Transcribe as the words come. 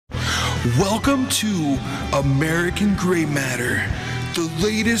Welcome to American Gray Matter, the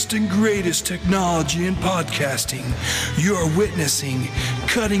latest and greatest technology in podcasting. You are witnessing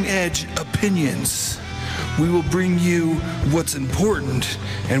cutting-edge opinions. We will bring you what's important,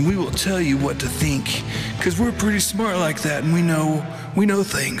 and we will tell you what to think, because we're pretty smart like that, and we know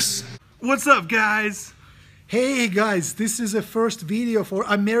things. What's up, guys? Hey guys, this is the first video for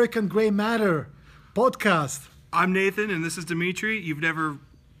American Gray Matter podcast. I'm Nathan, and this is Dimitri. You've never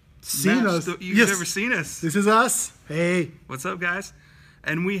Seen us? You've never seen us. This is us. Hey. What's up, guys?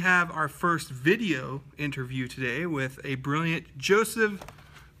 And we have our first video interview today with a brilliant Joseph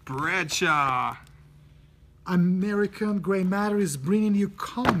Bradshaw. American Gray Matter is bringing you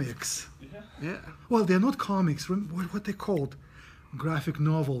comics. Yeah. Well, they're not comics. What they called? Graphic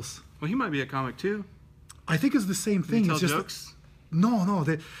novels. Well, he might be a comic too. I think it's the same thing. Tell It's just jokes? No.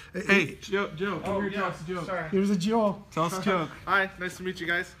 Hey, Joe, come here, tell us a joke. Sorry. Here's a joke. Tell us a joke. Hi, nice to meet you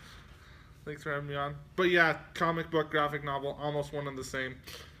guys. Thanks for having me on. But yeah, comic book, graphic novel, almost one and the same.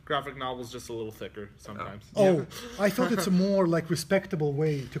 Graphic novel's just a little thicker sometimes. Oh, I thought it's a more like respectable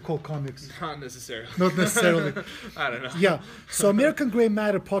way to call comics. Not necessarily. Not necessarily. I don't know. Yeah. So American Gray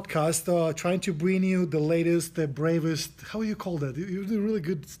Matter podcast, trying to bring you the latest, the bravest. How do you call that? You do a really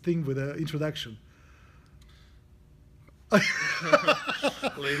good thing with the introduction.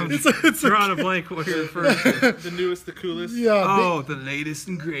 Latest, You're on a blank. What you're referring to? the newest, the coolest. Yeah. Oh, the latest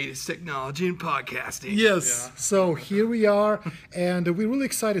and greatest technology in podcasting. Yes. Yeah. So here we are, and we're really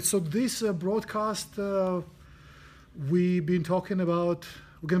excited. So this broadcast, we've been talking about.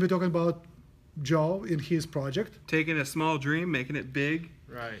 We're going to be talking about Joe in his project. Taking a small dream, making it big.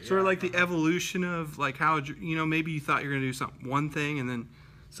 Right. Sort of like the evolution of like how, maybe you thought you were going to do one thing and then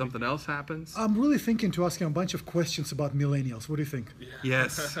something else happens. I'm really thinking to ask him a bunch of questions about millennials. What do you think?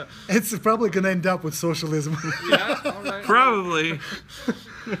 Yes. It's probably going to end up with socialism. Yeah, all right. Probably.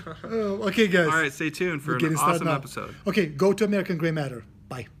 Okay, guys. All right, stay tuned for We're an getting started awesome now. episode. Okay, go to American Gray Matter.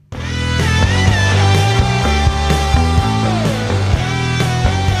 Bye.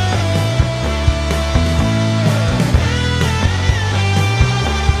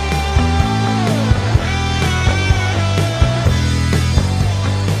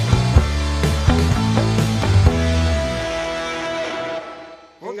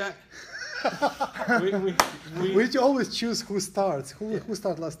 We always choose who starts. Who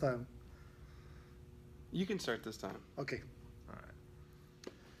started last time? You can start this time. Okay. All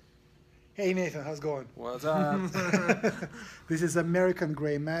right. Hey Nathan, how's it going? What's up? This is American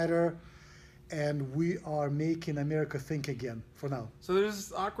Gray Matter, and we are making America think again for now. So there's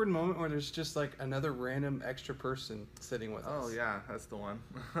this awkward moment where there's just like another random extra person sitting with us. Oh yeah, that's the one.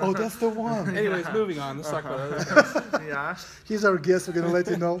 Oh, that's the one. Anyways, moving on. Let's talk about other things. Yeah, He's our guest. We're going to let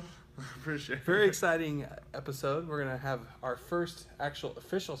you know. for sure. Very exciting episode. We're going to have our first actual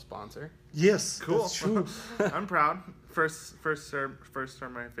official sponsor. Yes, Cool. that's true. I'm proud. First are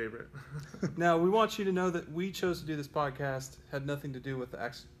my favorite. Now, we want you to know that we chose to do this podcast had nothing to do with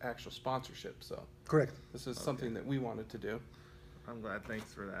the actual sponsorship. So Correct. this is something that we wanted to do. I'm glad.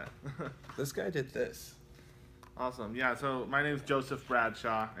 Thanks for that. This guy did this. Awesome. Yeah, so my name is Joseph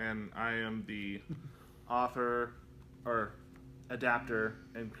Bradshaw, and I am the author or adapter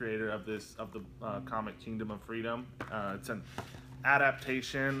and creator of the comic Kingdom of Freedom. It's an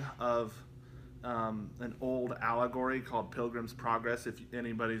adaptation of an old allegory called Pilgrim's Progress, if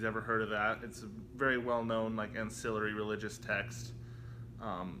anybody's ever heard of that. It's a very well-known like ancillary religious text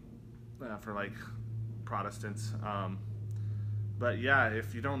for like Protestants. But yeah,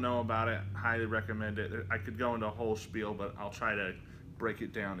 if you don't know about it, highly recommend it. I could go into a whole spiel, but I'll try to break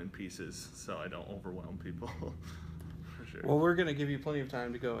it down in pieces so I don't overwhelm people. For sure. Well, we're going to give you plenty of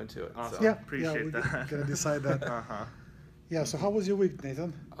time to go into it. Awesome. So. Yeah, Appreciate we're that. going to decide that. Uh-huh. Yeah, so how was your week,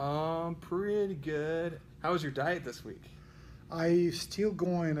 Nathan? Pretty good. How was your diet this week? I still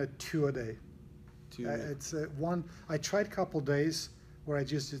going at 2 a day. Two. It's one. I tried a couple days where I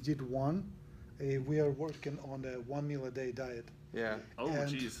just did one. We are working on a 1 meal a day diet. Yeah. Oh,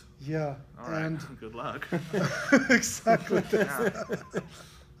 And- jeez. Yeah, All right. and Good luck. exactly. Yeah.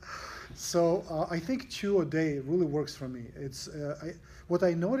 So I think 2 a day really works for me. It's what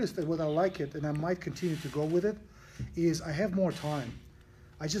I noticed and what I like it, and I might continue to go with it, is I have more time.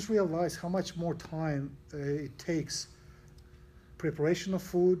 I just realized how much more time it takes. Preparation of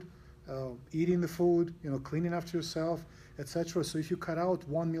food, eating the food, cleaning after yourself, etc. So if you cut out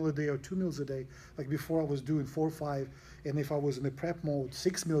 1 meal a day or 2 meals a day, like before I was doing 4 or 5, and if I was in the prep mode,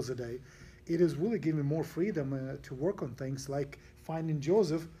 6 meals a day, it is really giving me more freedom to work on things like finding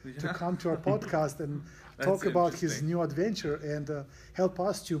Joseph to come to our podcast and talk about his new adventure and help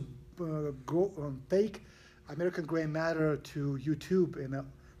us to take American Gray Matter to YouTube and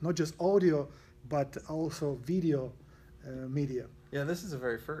not just audio, but also video media. Yeah, this is a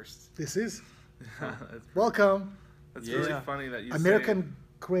very first. This is That's welcome really Yeah. funny that you American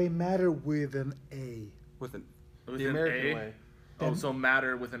Gray Matter with an A. With With the an American A? way. Oh, so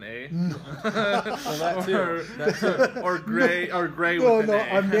matter with an A, Well, that too. That too. or gray No, with no,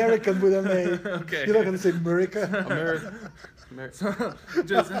 an A. American with an A. Okay. You're not gonna say America. America.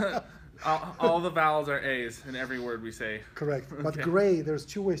 Just all the vowels are A's in every word we say. Correct. But Okay. gray, there's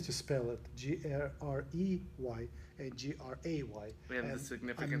two ways to spell it: Grrey and Gray. And the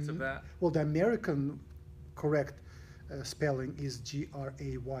significance of that? Well, the American correct spelling is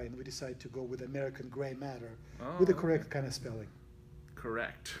Gray, and we decided to go with American Gray Matter with the Oh, correct kind of spelling.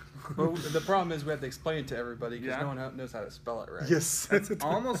 Correct. But the problem is we have to explain it to everybody because Yeah. no one knows how to spell it right. Yes. It's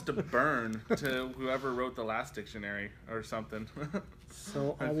almost a burn to whoever wrote the last dictionary or something.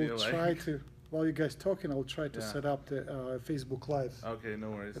 So I I will feel like. try to, while you guys talking, I'll try to Yeah. set up the Facebook Live Okay, no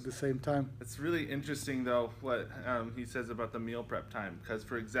worries. at the same time. It's really interesting though what he says about the meal prep time, because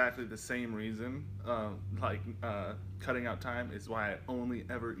for exactly the same reason, cutting out time is why I only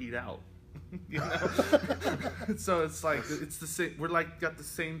ever eat out. You know, so it's like it's the same. We're like got the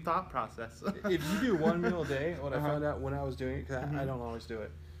same thought process. If you do one meal a day, what I Uh-huh. found out when I was doing it, because Mm-hmm. I don't always do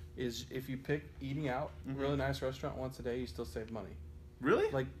it, is if you pick eating out, really nice restaurant once a day, you still save money. Really?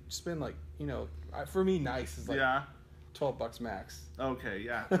 Like spend like for me nice is like Yeah. $12 max, Okay.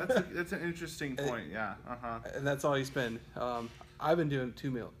 Yeah. That's an interesting point. Yeah. Uh huh. and that's all you spend. I've been doing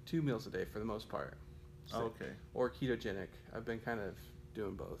two meals a day for the most part. So- Okay. Or ketogenic. I've been kind of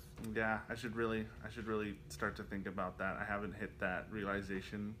doing both. Yeah. I should really start to think about that. I haven't hit that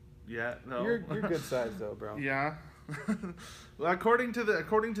realization yet. Though. You're good size though, bro. Yeah. Well, according to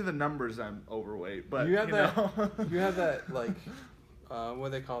the numbers, I'm overweight. But You have that. know. You have that like, what do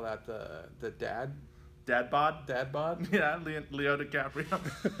they call that? The dad dad bod. bod. Yeah, Leo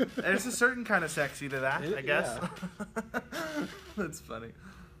DiCaprio. There's a certain kind of sexy to that, I guess. That's funny.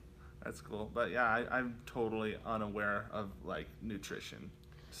 That's cool. But yeah, I'm totally unaware of like nutrition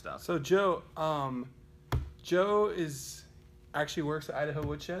stuff. So Joe actually works at Idaho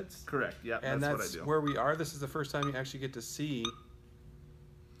Woodsheds, Correct. Yeah, and that's that's what I do. where we are. This is the first time you actually get to see.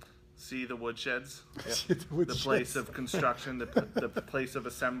 See the woodsheds, Which the place is- of construction, the place of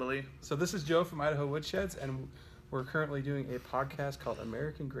assembly. So this is Joe from Idaho Woodsheds, and we're currently doing a podcast called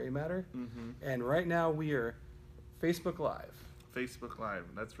American Gray Matter. Mm-hmm. And right now we are Facebook Live. Facebook Live.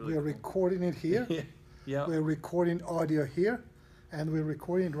 That's really We are cool. recording it here. Yeah. We're recording audio here, and we're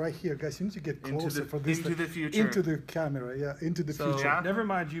recording right here, guys. You need to get Into closer the- for this. into thing. the future. Into the camera, yeah, into the So future. Yeah. never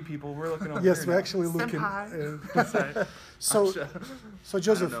mind you people. We're looking over Yes, here we're now. actually looking. Senpai. Sorry. So, I'm sure- so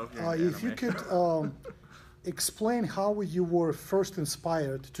Joseph, know if you're into if you anime. could explain how you were first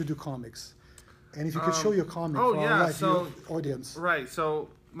inspired to do comics, and if you could show your comic oh, for our yeah, live so- audience. Right. So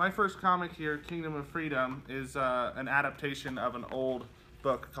my first comic here, Kingdom of Freedom, is an adaptation of an old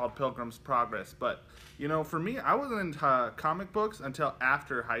book called Pilgrim's Progress. But you know, for me, I wasn't into comic books until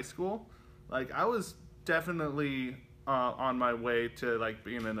after high school. Like I was definitely on my way to like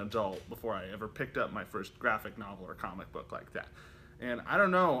being an adult before I ever picked up my first graphic novel or comic book like that. And I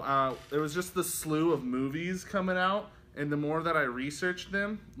don't know, it was just the slew of movies coming out, and the more that I researched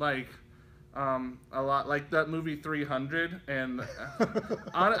them, like a lot, like that movie 300, and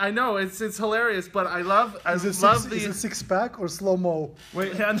I know it's hilarious, but I love Is it the six pack or slow mo?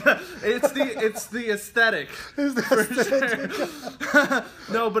 wait, and it's the aesthetic. Is the For sure.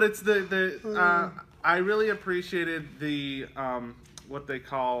 No, but it's the I really appreciated the what they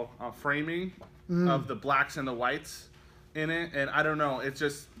call framing of the blacks and the whites in it, and I don't know, it's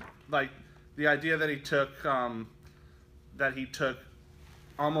just like the idea that he took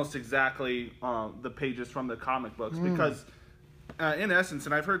almost exactly the pages from the comic books, because in essence,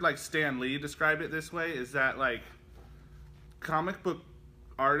 and I've heard like Stan Lee describe it this way, is that like comic book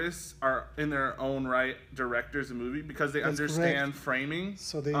artists are in their own right directors of movie because they That's understand correct. framing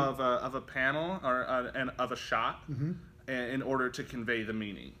So they- of a panel or and of a shot in order to convey the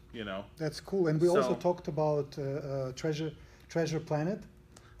meaning, you know. That's cool. And we also So- talked about Treasure Planet.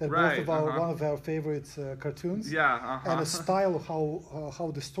 That Right, both of uh-huh. one of our favorites cartoons. Yeah, And a style of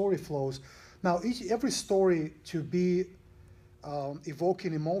how the story flows. Now, every story to be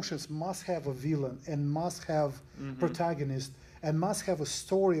evoking emotions must have a villain and must have protagonist and must have a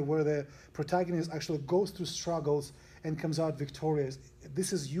story where the protagonist actually goes through struggles and comes out victorious.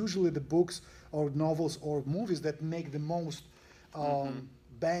 This is usually the books or novels or movies that make the most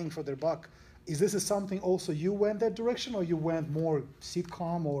bang for their buck. Is this something also you went that direction, or you went more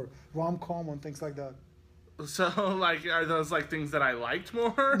sitcom or rom-com and things like that? So, like, are those like things that I liked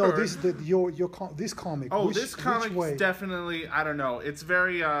more? No, or? this comic. Oh, which, this which comic's way? definitely, I don't know. It's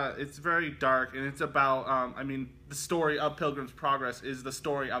very dark, and it's about I mean, the story of Pilgrim's Progress is the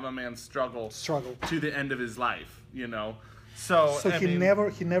story of a man's struggle to the end of his life, you know. So So he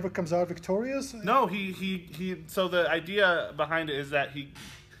never comes out victorious. No, he so the idea behind it is that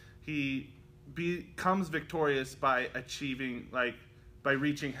he becomes victorious by achieving, like, by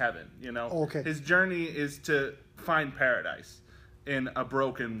reaching heaven, you know. Okay. His journey is to find paradise in a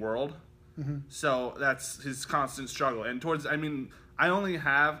broken world. Mm-hmm. So that's his constant struggle. And I mean, I only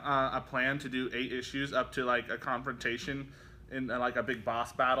have a plan to do 8 issues up to, like, a confrontation in, like, a big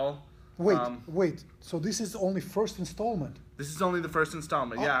boss battle. Wait. So this is only first installment. This is only the first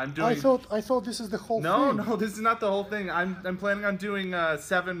installment. Yeah, I'm doing. I thought this is the whole No, thing. no, this is not the whole thing. I'm planning on doing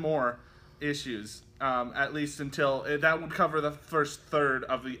 7 more issues, at least until that would cover the first third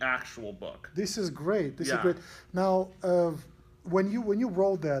of the actual book. This is great. This is Yeah. great. Now, when you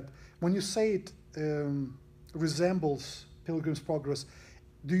wrote that, when you say it resembles Pilgrim's Progress,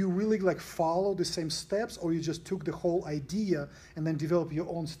 do you really like follow the same steps, or you just took the whole idea and then develop your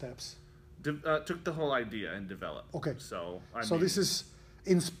own steps? Took the whole idea and developed. Okay. So This is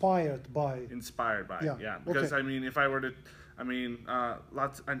inspired by. inspired by Yeah, it, yeah. Because okay. I mean, if I were to, I mean,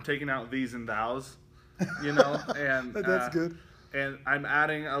 I'm taking out these and thous, you know, and That's good. And I'm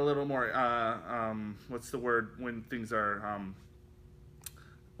adding a little more. What's the word when things are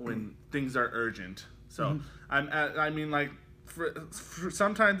urgent? So Mm-hmm. I mean, like, for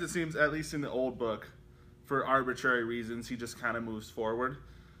sometimes it seems, at least in the old book, for arbitrary reasons, he just kind of moves forward.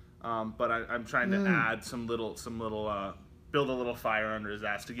 But I'm trying to add some little build a little fire under his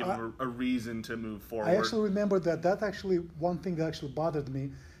ass to give him a reason to move forward. I actually remember that actually one thing that actually bothered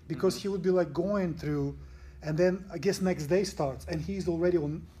me, because he would be like going through, and then I guess next day starts, and he's already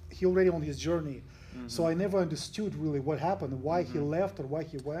on his journey. So I never understood really what happened, why he left or why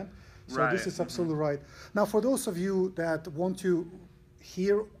he went. So this Right. is absolutely right. Now, for those of you that want to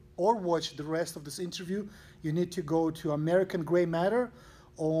hear or watch the rest of this interview, you need to go to American Gray Matter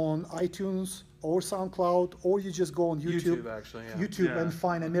on iTunes or SoundCloud, or you just go on YouTube, actually, yeah. YouTube Yeah. and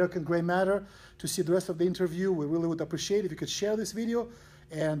find American Gray Matter to see the rest of the interview. We really would appreciate it if you could share this video.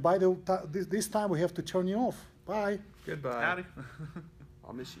 And by this time, we have to turn you off. Bye. Goodbye. Howdy.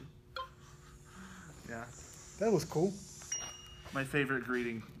 I'll miss you. Yeah. That was cool. My favorite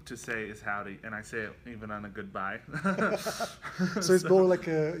greeting to say is howdy, and I say it even on a goodbye. So it's more like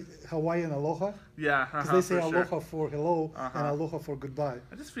a Hawaiian aloha, Yeah, because they say for sure. aloha for hello and Uh-huh. aloha for goodbye.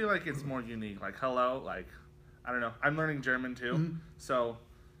 I just feel like it's more unique. Like hello, like, I don't know. I'm learning German too, so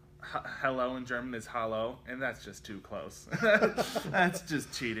hello in German is hallo, and that's just too close. That's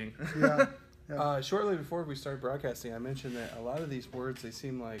just cheating. Yeah. Shortly before we started broadcasting, I mentioned that a lot of these words, they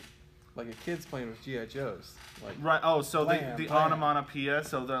seem like a kid's playing with G.I. Joes. Like, Right. Oh, so Blam, the blam. onomatopoeia.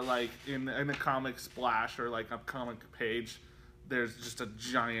 So they're like in a comic splash or like a comic page. There's just a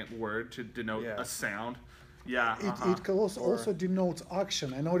giant word to denote Yeah. a sound. Yeah. It can also denotes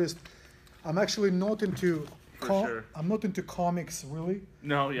action. I noticed. I'm actually not into. For sure. I'm not into comics really.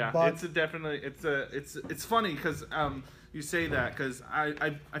 No, yeah, But- it's funny because you say that because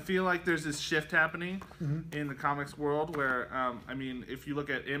I feel like there's this shift happening in the comics world where I mean, if you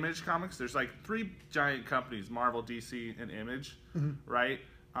look at Image Comics, there's like 3 giant companies: Marvel, DC, and Image, right?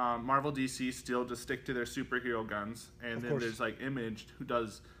 Marvel, DC still just stick to their superhero guns, and then course. there's like Image, who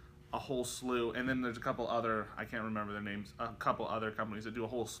does a whole slew, and then there's a couple other, I can't remember their names, a couple other companies that do a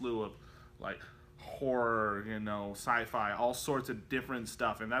whole slew of like horror, you know, sci-fi, all sorts of different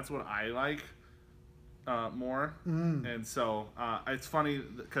stuff, and that's what I like more. And so it's funny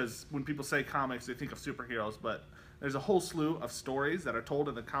because when people say comics, they think of superheroes, but there's a whole slew of stories that are told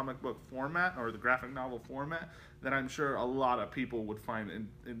in the comic book format or the graphic novel format that I'm sure a lot of people would find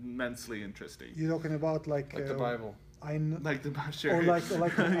immensely interesting. You're talking about like the Bible. I know, Like the sure. or like Yeah, I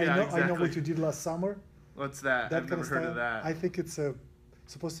know what exactly. you did last summer. What's that? That I've kind never of heard style. of that. I think it's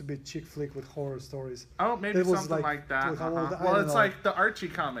supposed to be a chick flick with horror stories. Oh, maybe It was something like that. with how old- I Well, don't it's know. like the Archie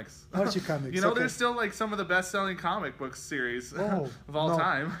comics. Archie comics. You know, okay. they're still like some of the best-selling comic book series Oh, of all no,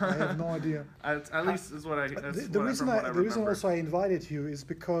 time. I have no idea. At least is what I. That's The what reason from what I the reason remember. also I invited you is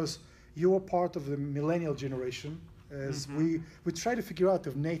because you are part of the millennial generation. As we try to figure out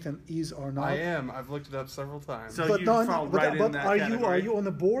if Nathan is or not. I am. I've looked it up several times. So But you no, fall no, but, right in but that are category. you on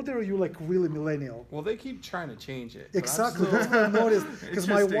the border or are you like really millennial? Well, they keep trying to change it. but I'm Exactly. still- That's what I noticed. Because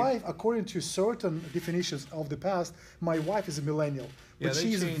my Interesting. wife, according to certain definitions of the past, my wife is a millennial. Yeah, But they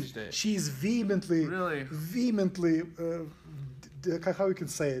she's changed it. she's vehemently, Really? how you can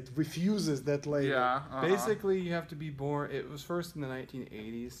say it, refuses that label. Yeah. Basically, you have to be born. It was first in the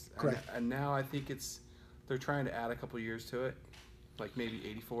 1980s. Correct. And now I think they're trying to add a couple years to it, like maybe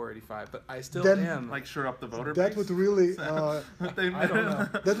 84, 85. But I still Then- am Like sure up the voter That base. would really I don't know.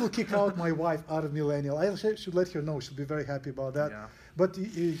 that will kick out my wife out of millennial. I should let her know. She'll be very happy about that. Yeah. But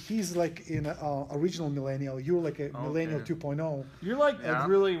he's like in original millennial. You're like a millennial Okay. 2.0. You're like Yeah.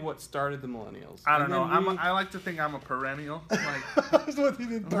 really what started the millennials. I don't And know. then we- I like to think I'm a perennial. Like That's what he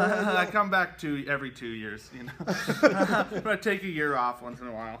did. I come back to every 2 years. You know, but I take a year off once in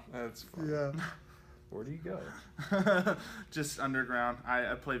a while. That's fun. Yeah, Where do you go? Just underground.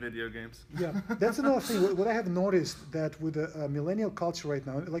 I play video games. yeah. That's another thing. What I have noticed that with the millennial culture right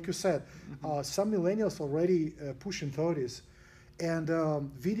now, like you said, some millennials already pushing 30s, and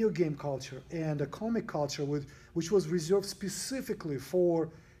video game culture and comic culture, which was reserved specifically for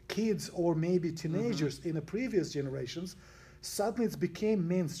kids or maybe teenagers in the previous generations, suddenly it's became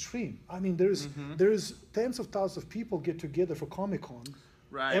mainstream. I mean, there's tens of thousands of people get together for Comic-Con.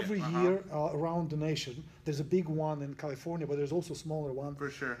 Right. Every year around the nation. There's a big one in California, but there's also a smaller one For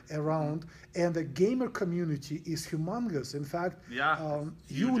sure. around. And the gamer community is humongous. In fact, Yeah,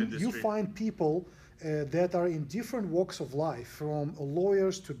 it's huge you industry. find people that are in different walks of life, from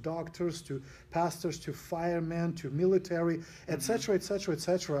lawyers to doctors to pastors to firemen to military, etc., etc.,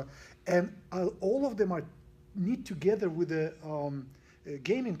 etc. And all of them are knit together with the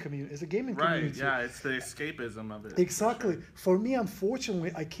gaming community. As a gaming Right. community. Yeah. It's the escapism of it. for Exactly. sure. For me,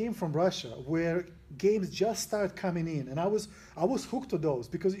 unfortunately, I came from Russia, where games just started coming in, and I was hooked to those,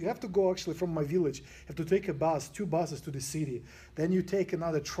 because you have to go actually from my village. You have to take a bus, 2 buses to the city, then you take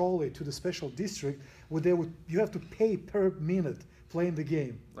another trolley to the special district, where you have to pay per minute playing the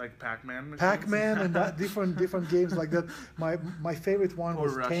game. Like Pac-Man. machines? Pac-Man and different games like that. My favorite one Poor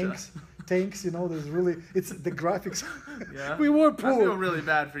was Russia. Tanks. You know, there's really the graphics. Yeah. We were I poor. feel really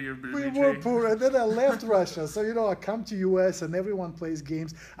bad for you, We Dmitry. were poor, and then I left Russia. So I come to US, and everyone plays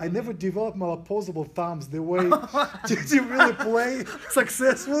games. I never developed my opposable thumbs the way to really play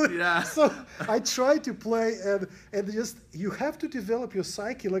successfully. Yeah. So I tried to play, and just you have to develop your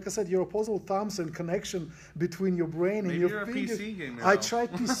psyche. Like I said, your opposable thumbs and connection between your brain Maybe and your you're a fingers. PC gamer, I though.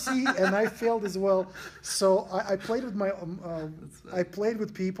 tried PC, and I failed as well. So I played with I played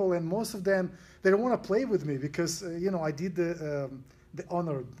with people, and most of them they don't want to play with me because I did the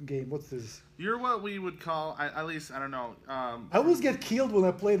honor game. What's this? You're what we would call, at least I don't know. I always get killed when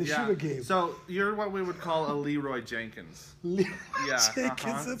I play the yeah. shooter game. So you're what we would call a Leroy Jenkins. Leroy Yeah.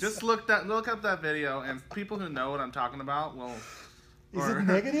 Jenkins, that's- Just look up that video, and people who know what I'm talking about will. Is it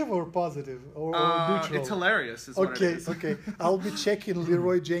negative or positive or neutral? It's hilarious. Is what it Okay, is. okay. I'll be checking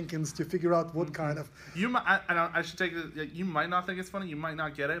Leroy Jenkins to figure out what kind of. You might. I should take it. You might not think it's funny. You might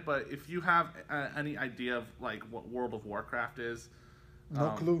not get it. But if you have any idea of like what World of Warcraft is,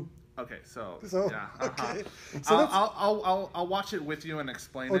 No clue. Okay, so So, yeah. okay. So that's- I'll watch it with you and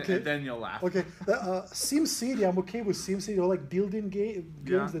explain it, Okay. and then you'll laugh. Okay, SimCity, I'm okay with SimCity, or like building games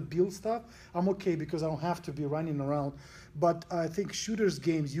Yeah. that build stuff. I'm okay because I don't have to be running around. But I think shooters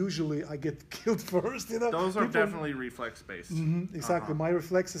games usually I get killed first. Those are People- definitely reflex based. Exactly. My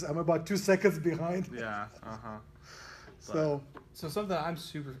reflexes. I'm about 2 seconds behind. Yeah. So So something I'm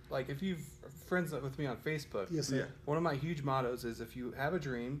super like if you've friends with me on Facebook. yes, sir. Yeah. One of my huge mottos is if you have a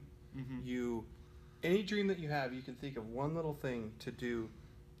dream, any dream that you have, you can think of one little thing to do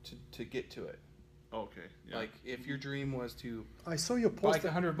to get to it. Okay. Yeah. Like if your dream was to I saw your bike post.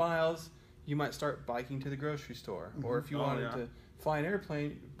 100 miles, you might start biking to the grocery store. Or if you Oh, wanted yeah. to fly an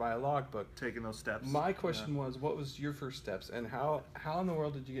airplane, buy a logbook. taking those steps. My question was, what was your first steps, and how in the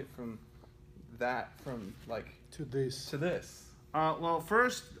world did you get from To this. to this? Well,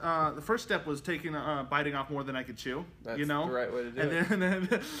 the first step was biting off more than I could chew. That's you know, the right way to do and it.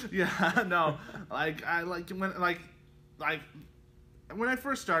 Then, yeah, no, when I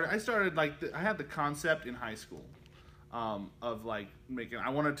first started, I had the concept in high school, of like making. I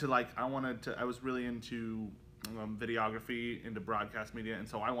was really into videography, into broadcast media, and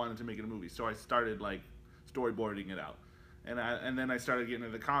so I wanted to make it a movie. So I started like storyboarding it out. And then I started getting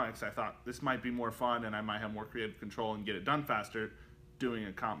into the comics. I thought this might be more fun, and I might have more creative control and get it done faster doing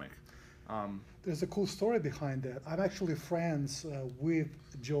a comic. There's a cool story behind that. I'm actually friends with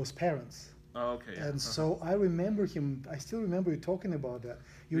Joe's parents. Okay. Yeah. And so I remember him. I still remember you talking about that.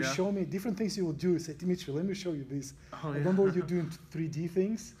 You Yeah. show me different things you would do. You say, Dimitri, let me show you this. Oh, I yeah. remember you doing 3D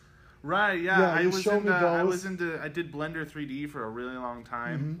things. Right. Yeah. Yeah, I you was showed me those. I did Blender 3D for a really long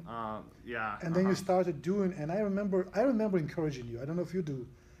time. Yeah. And then you started doing, and I remember encouraging you. I don't know if you do.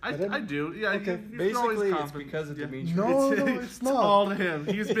 I do. Yeah. Okay. You're always Basically, it's confident. because of Yeah. Dimitri. No, It's it's not. all to him.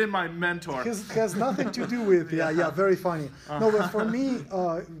 He's been my mentor. It has nothing to do with yeah, very funny. No, but for me,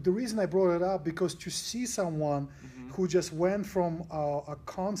 the reason I brought it up because to see someone who just went from a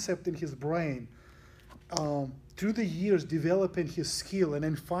concept in his brain through the years developing his skill and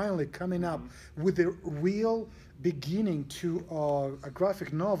then finally coming up with a real beginning to a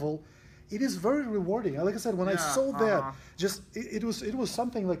graphic novel, it is very rewarding. Like I said, when I saw that, just it was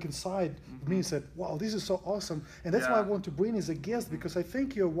something like inside me said, "Wow, this is so awesome!" And that's why I want to bring as a guest, because I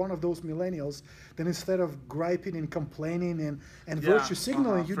think you're one of those millennials that instead of griping and complaining and virtue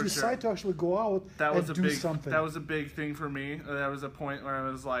signaling, you decide to actually go out and do something. That was a big thing for me. That was a point where I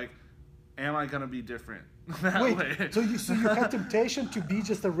was like, "Am I gonna be different?" Wait, so you had temptation to be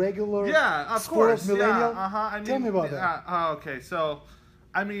just a regular, of course, millennial? Tell me about that. Okay, so,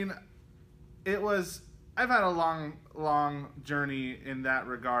 I mean, I've had a long journey in that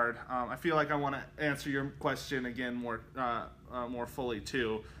regard. I feel like I want to answer your question again more fully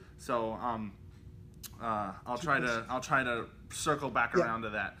too. So I'll try to circle back around to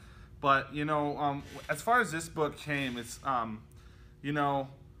that. But as far as this book came, it's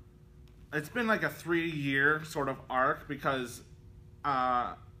it's been like a 3-year sort of arc, because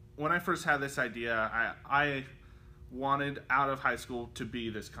when I first had this idea, I wanted out of high school to be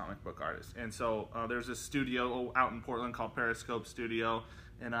this comic book artist. And so there's a studio out in Portland called Periscope Studio,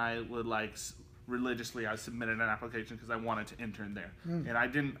 and I would religiously I submitted an application because I wanted to intern there. And I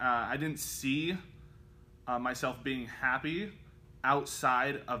didn't see myself being happy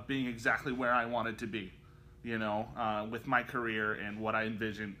outside of being exactly where I wanted to be, with my career and what I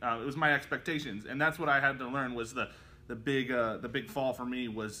envisioned. It was my expectations, and that's what I had to learn. Was the big fall for me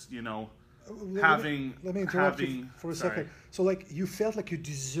was let me interrupt you for a second. So you felt like you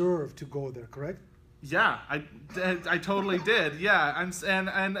deserved to go there, correct? Yeah, I totally did. Yeah,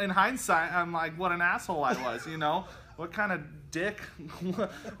 and in hindsight, I'm like, what an asshole I was. What kind of dick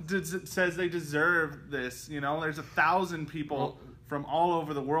says they deserve this? There's 1,000 people from all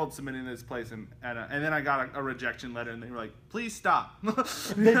over the world submitting this place, and then I got a rejection letter, and they were like, please stop.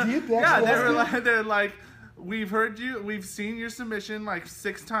 They did? Yeah, they're like, we've heard you, we've seen your submission like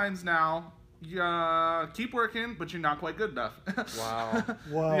 6 times now. Keep working, but you're not quite good enough. Wow.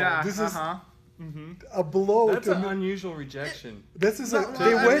 Yeah. This is a blow. That's an unusual rejection. This is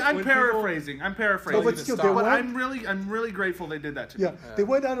I'm paraphrasing. No, but still, I'm really grateful they did that to me. Yeah, they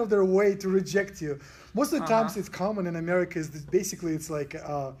went out of their way to reject you. Most of the times, it's common in America. Basically, it's like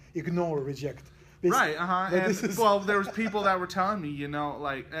ignore, reject. Right, well, there was people that were telling me,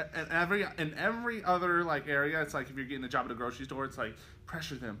 like in every other area, it's like if you're getting a job at a grocery store, it's like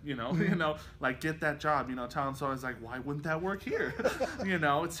pressure them, like get that job, tell them. So I was like, why wouldn't that work here?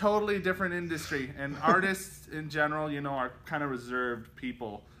 It's totally different industry, and artists in general, are kind of reserved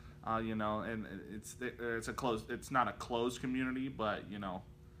people, and it's not a closed community, but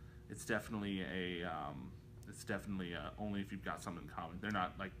it's definitely only if you've got something in common. They're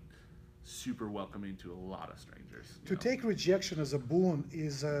not like super welcoming to a lot of strangers. To take rejection as a boon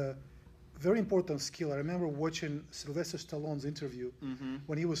is a very important skill. I remember watching Sylvester Stallone's interview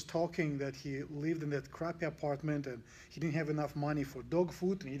when he was talking that he lived in that crappy apartment and he didn't have enough money for dog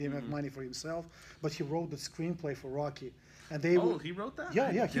food and he didn't have money for himself, but he wrote the screenplay for Rocky. And he wrote that?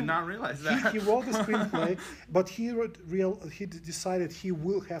 Yeah. I did not realize that. He wrote the screenplay, but he decided he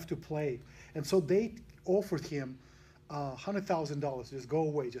will have to play. And so they offered him $100,000. Just go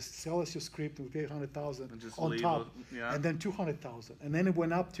away. Just sell us your script. We pay $100,000 on top, and then $200,000, and then it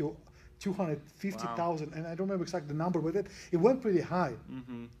went up to $250,000. Wow. And I don't remember exactly the number, but it went pretty high.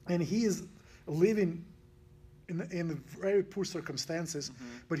 And he is living in very poor circumstances.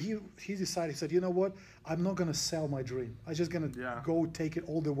 But he decided. He said, you know what? I'm not gonna sell my dream. I'm just gonna go take it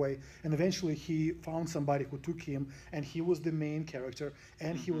all the way. And eventually, he found somebody who took him, and he was the main character,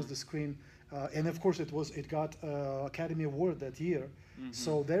 and he was the screen. And of course, it got Academy Award that year.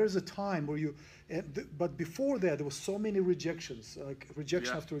 So there is a time where you, but before that, there was so many rejections, like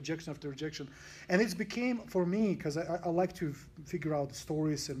rejection after rejection after rejection, and it became for me because I like to figure out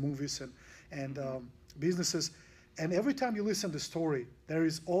stories and movies and businesses, and every time you listen to the story, there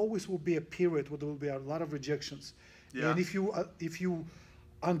is always will be a period where there will be a lot of rejections, and if you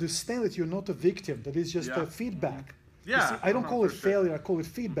understand that you're not a victim, that is just a feedback. See, I don't call it failure; I call it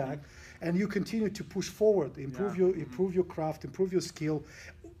feedback. And you continue to push forward, improve your craft, improve your skill,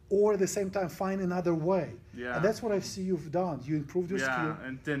 or at the same time find another way. And that's what I see you've done. You improved your skill.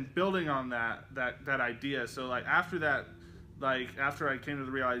 And then building on that idea. So after that, after I came to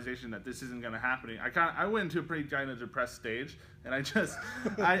the realization that this isn't going to happen, I went into a pretty kind of depressed stage, and I just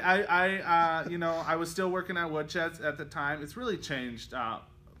I was still working at Woodsheds at the time. It's really changed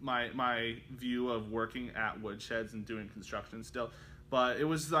my view of working at Woodsheds and doing construction still. But it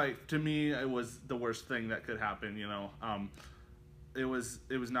was to me, it was the worst thing that could happen. It was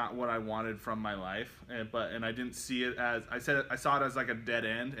not what I wanted from my life, and I didn't see it as I saw it as like a dead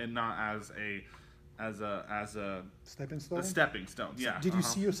end and not as as a Stepping stone. a stepping stone. Yeah. Did you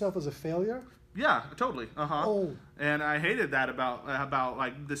see yourself as a failure? Yeah, totally. Oh. And I hated that about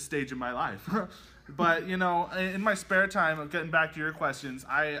like this stage of my life. But you know, in my spare time, getting back to your questions,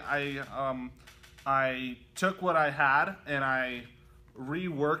 I took what I had and I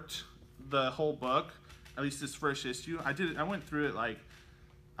reworked the whole book, at least this first issue. I went through it like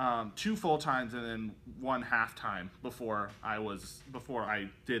 2 full times and then 1 half time before I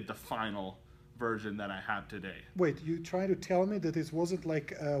did the final version that I have today. Wait, you trying to tell me that it wasn't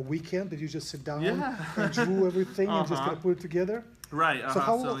like a weekend that you just sit down Yeah. and drew everything and just gonna put it together? Right. So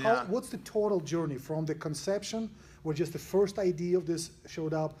what's the total journey from the conception, where just the first idea of this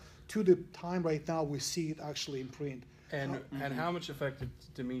showed up, to the time right now we see it actually in print? And how much affected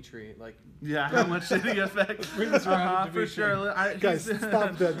Dimitri? Like, Yeah, how much did he affect? Bring this around to For Dimitri. sure. Guys,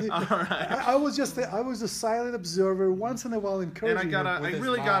 stop that. All right. I was a silent observer, once in a while encouraging. And him. I his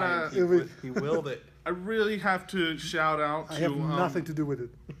really mind, gotta. he willed it. I really have to shout out I to have nothing to do with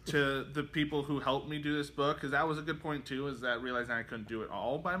it. to the people who helped me do this book, because that was a good point too, is that realizing I couldn't do it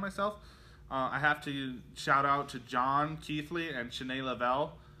all by myself. I have to shout out to John Keithley and Shanae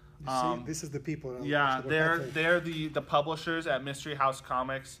Lavelle. You see, this is the people. Yeah, what they're I say. they're the publishers at Mystery House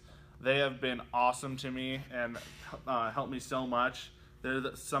Comics. They have been awesome to me and helped me so much.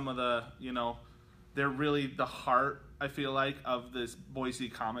 They're some of the, you know, they're really the heart, I feel like, of this Boise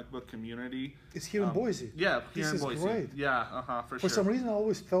comic book community. It's here in Boise. Yeah, here This in is Boise. great. Yeah, for For sure. some reason, I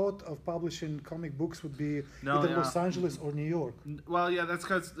always thought of publishing comic books would be No, either yeah. Los Angeles or New York. Well, yeah, that's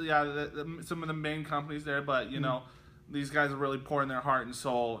because some of the main companies there, but you know, these guys are really pouring their heart and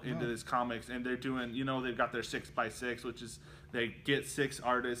soul into this comics, and they're doing, you know, they've got their 6x6, which is they get 6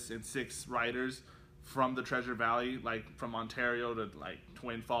 artists and 6 writers from the Treasure Valley, like from Ontario to like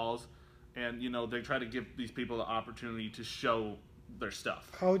Twin Falls, and you know, they try to give these people the opportunity to show their stuff.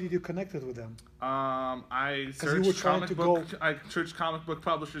 How did you connect it with them? I you searched were trying I searched comic book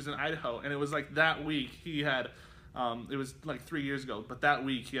publishers in Idaho, and it was like that week he had. It was like 3 years ago, but that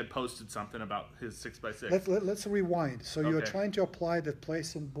week he had posted something about his 6x6. Let's rewind. So you're Okay. trying to apply that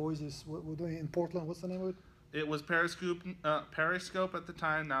place in Boise, in Portland. What's the name of it? It was Periscope at the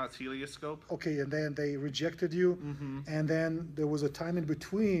time. Now it's Helioscope. Okay, and then they rejected you, and then there was a time in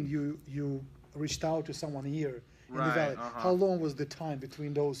between. You reached out to someone here in the Right, valley. How long was the time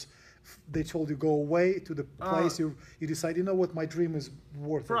between those? They told you go away to the place. You decide, you know what, my dream is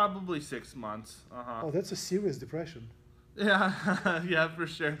worth it. Probably 6 months. Oh, that's a serious depression. Yeah, yeah, for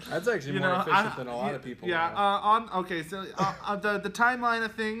sure. That's actually more efficient than a lot of people. Yeah. are. The timeline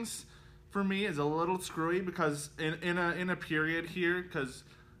of things for me is a little screwy, because in a period here, because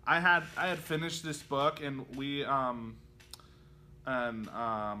I had finished this book, and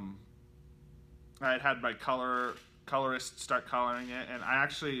I had my colorist start coloring it, and I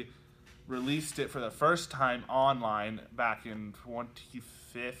actually released it for the first time online back in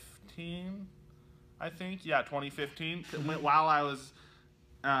 2015, I think. Yeah, 2015, while I was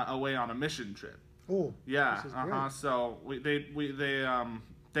away on a mission trip. Oh, Yeah, this is great. So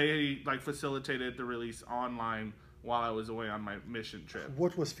they like facilitated the release online while I was away on my mission trip.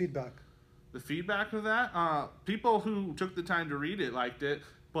 What was feedback? The feedback of that, people who took the time to read it liked it,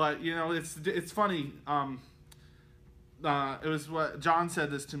 but you know, it's funny. It was what John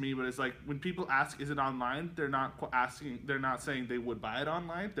said this to me, but it's like when people ask, "Is it online?" They're not asking. They're not saying they would buy it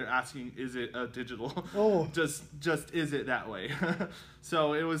online. They're asking, "Is it a digital?" Oh. just is it that way?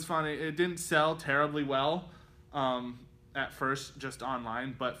 So it was funny. It didn't sell terribly well at first, just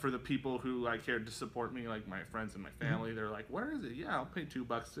online. But for the people who like cared to support me, like my friends and my family, they're like, "Where is it?" Yeah, I'll pay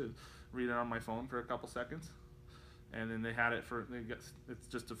 $2 to read it on my phone for a couple seconds. And then they had it it's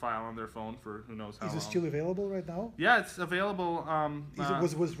just a file on their phone for who knows how Is long. it still available right now? Yeah, it's available.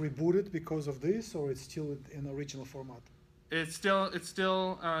 Was rebooted because of this, or it's still in original format? It's still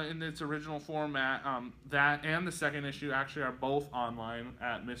in its original format. That and the second issue actually are both online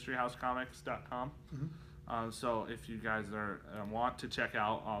at mysteryhousecomics.com. So if you guys want to check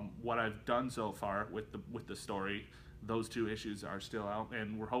out what I've done so far with the story, those 2 issues are still out,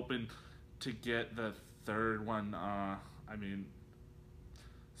 and we're hoping to get the third one.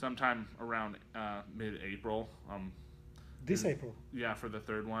 Sometime around mid-April. This April. Yeah, for the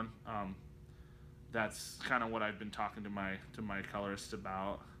third one. That's kind of what I've been talking to my colorist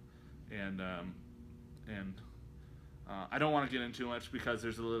about, and I don't want to get into too much because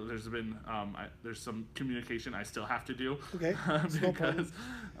there's some communication I still have to do. Okay, no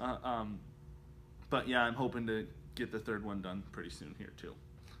problem. But yeah, I'm hoping to get the third one done pretty soon here too.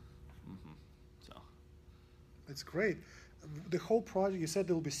 So It's great. The whole project, you said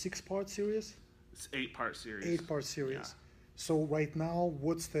there will be 6-part series? it's 8-part series. 8-part series. Yeah. So right now,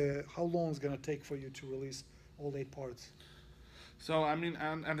 how long is gonna take for you to release all 8 parts? So I mean,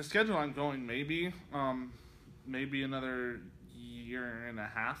 on the schedule I'm going, maybe another year and a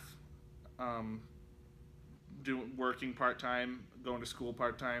half. Working part time, going to school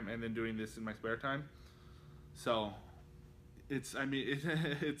part time, and then doing this in my spare time. So, it's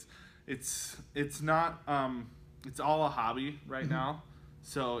not it's all a hobby right now.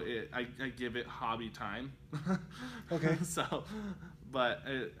 So I give it hobby time. Okay. So, but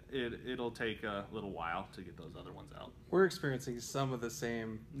it'll take a little while to get those other ones out. We're experiencing some of the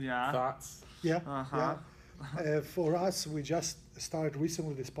same thoughts. Yeah. Uh-huh. Yeah. For us, we just started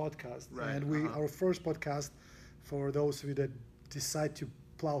recently this podcast, Right, and our first podcast, for those of you that decide to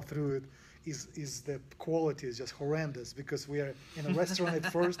plow through it, is the quality is just horrendous because we are in a restaurant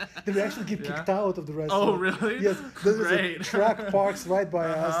at first, then we actually get kicked out of the restaurant. Oh, really? Yes, there's Great. a truck parks right by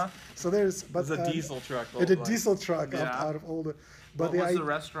us, so there's a diesel truck. It's a diesel truck Yeah. out of all the. What was the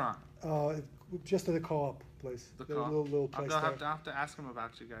restaurant? Just at the co-op place. The The co-op? little place I'll there. have to ask him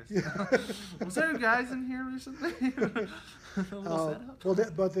about you guys. Yeah. Was there guys in here recently? A little setup? Well,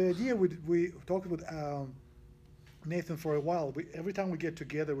 but the idea we talked with Nathan for a while. Every time we get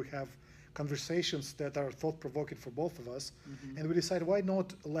together, we have conversations that are thought-provoking for both of us, and we decided why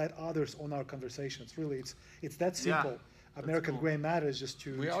not let others on our conversations. Really, it's that simple. American cool. Gray Matter is just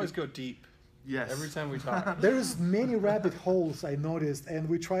to. We always go deep. Yes. Every time we talk. There's many rabbit holes I noticed, and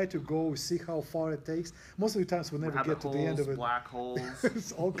we try to go see how far it takes. Most of the times we never Rabbit get to the end holes, of it. black holes,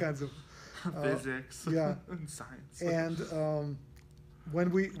 It's all kinds of physics, yeah. and science. And when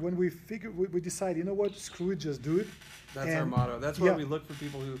we decide, you know what, screw it, just do it. That's our And- motto. That's why yeah. we look for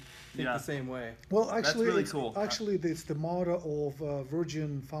people who think Yeah. the same way. Well, actually, really it's, cool. Actually, it's the motto of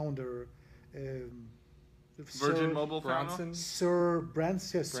Virgin founder, Virgin Sir, Mobile founder? Bronson. Sir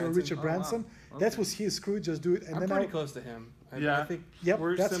Branson, Sir Branson? Richard Oh, wow. Branson. Okay. That was his screw it, just do it. And I'm then pretty close to him. I Yeah. think Yep,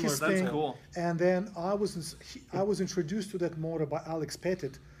 we're that's similar. his That's thing. cool. And then I was introduced to that motto by Alex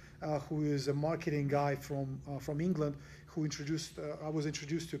Pettit, who is a marketing guy from England. I was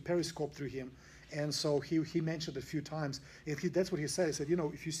introduced to Periscope through him, and so he mentioned a few times. And that's what he said. He said,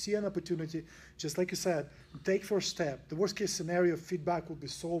 if you see an opportunity, just like you said, take first step. The worst case scenario, feedback will be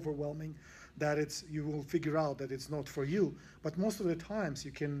so overwhelming that you will figure out that it's not for you. But most of the times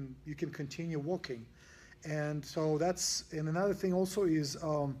you can continue walking. And so and another thing also is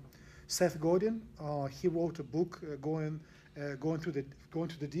Seth Godin. He wrote a book going to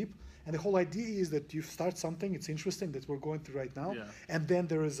the deep. And the whole idea is that you start something, it's interesting that we're going through right now, Yeah. and then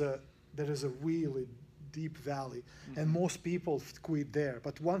there is a really deep valley, and most people quit there.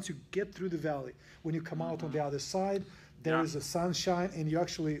 But once you get through the valley, when you come out on the other side, there Yeah. is a sunshine, and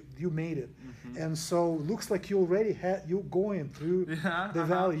you made it. And so looks like you already you going through Yeah, the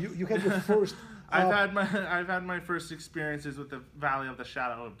valley. You had your first. I've had my first experiences with the Valley of the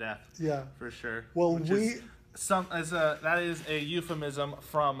Shadow of Death. Yeah. For sure. Well, that is a euphemism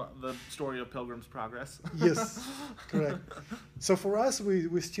from the story of Pilgrim's Progress. Yes, correct. So for us,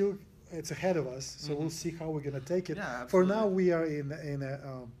 we still, it's ahead of us. So we'll see how we're gonna take it. Yeah, For absolutely. now, we are in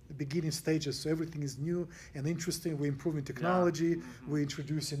a beginning stages. So everything is new and interesting. We're improving technology. We're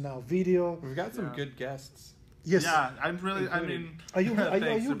introducing now video. We've got some Yeah. good guests. Yes. Yeah, I mean, Are you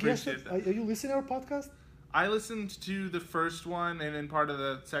thanks, you appreciate that. are you listening to our podcast? I listened to the first one and then part of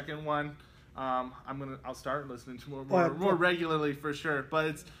the second one. I'll start listening to more regularly for sure.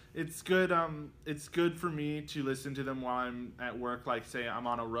 But it's good. It's good for me to listen to them while I'm at work. Like say I'm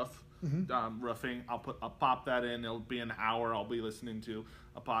on a roof, roofing. I'll pop that in. It'll be an hour. I'll be listening to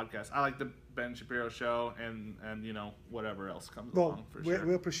a podcast. I like the Ben Shapiro show and whatever else comes Well, along for we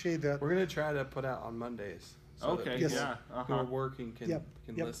sure. appreciate that. We're gonna try to put out on Mondays. So that Okay. people Yes. Yeah. who are working can Yep.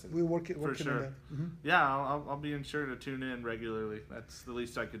 listen. We're working sure. on that. Yeah. I'll be sure to tune in regularly. That's the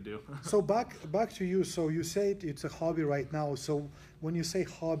least I could do. So back to you. So you say it's a hobby right now. So when you say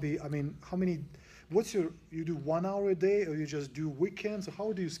hobby, I mean, you do 1 hour a day, or you just do weekends?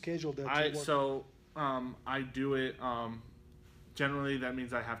 How do you schedule that? to work? I do it. Generally, that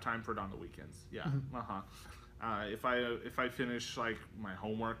means I have time for it on the weekends. Yeah. If I finish like my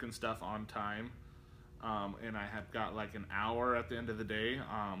homework and stuff on time, and I have got like an hour at the end of the day,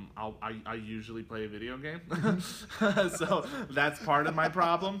 I usually play a video game. So that's part of my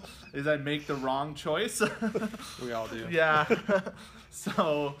problem is I make the wrong choice. We all do. Yeah.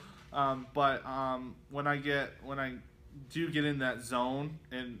 So, when I do get in that zone,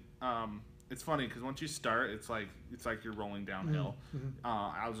 and it's funny because once you start, it's like you're rolling downhill.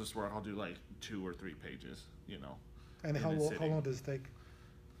 I'll do like 2 or 3 pages, And in how a long sitting. does it take?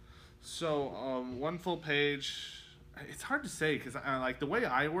 So one full page, It's hard to say because like the way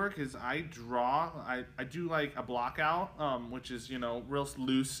I work is I draw. I do like a block out, which is real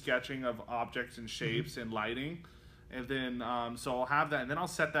loose sketching of objects and shapes and lighting, and then so I'll have that, and then I'll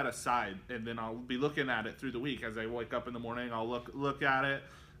set that aside, and then I'll be looking at it through the week as I wake up in the morning. I'll look at it,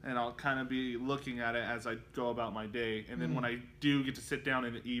 and I'll kind of be looking at it as I go about my day, and then when I do get to sit down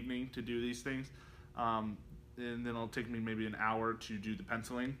in the evening to do these things, and then it'll take me maybe an hour to do the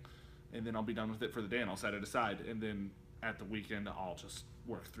penciling. And then I'll be done with it for the day, and I'll set it aside. And then at the weekend, I'll just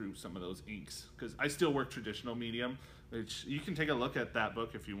work through some of those inks. Because I still work traditional medium, which you can take a look at that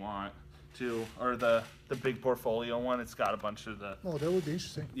book if you want to. Or the big portfolio one. It's got a bunch of the... Oh, that would be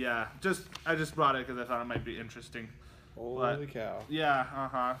interesting. Yeah, I just brought it because I thought it might be interesting. Holy cow. Yeah,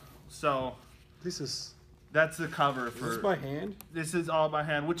 uh-huh. So... That's the cover for... Is this by hand? This is all by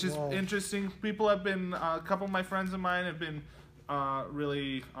hand, which is interesting. People have been... a couple of my friends of mine have been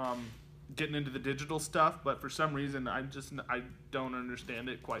really... getting into the digital stuff, but for some reason I don't understand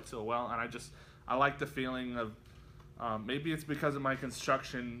it quite so well, and I like the feeling of maybe it's because of my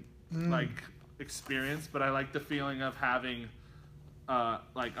construction like experience, but I like the feeling of having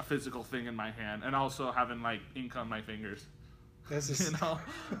like a physical thing in my hand, and also having like ink on my fingers. This is,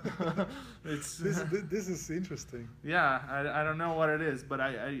 it's this is interesting. Yeah, I don't know what it is, but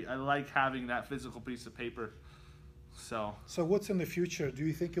I like having that physical piece of paper. So what's in the future? Do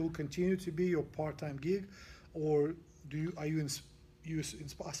you think it will continue to be your part-time gig, or are you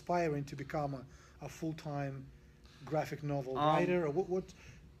aspiring to become a full-time graphic novel writer, or what?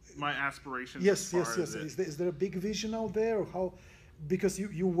 My aspirations. Yes. Is there a big vision out there, or how? Because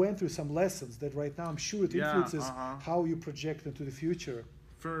you went through some lessons that right now I'm sure it influences how you project into the future.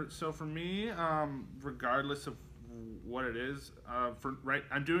 For me, regardless of what it is,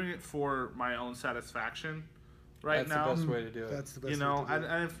 I'm doing it for my own satisfaction. Right now, that's the best way to do it. That's the best way to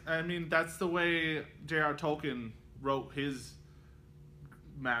do it. I mean, that's the way J.R. Tolkien wrote his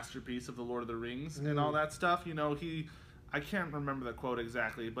masterpiece of the Lord of the Rings and all that stuff. I can't remember the quote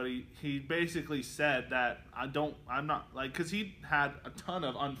exactly, but he basically said that I'm not like, because he had a ton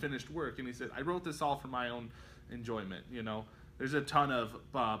of unfinished work, and he said, I wrote this all for my own enjoyment. There's a ton of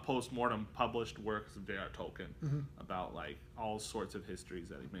post-mortem published works of J.R. Tolkien about like all sorts of histories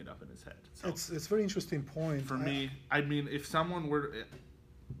that he made up in his head. So it's a very interesting point. For me, I mean, if someone were,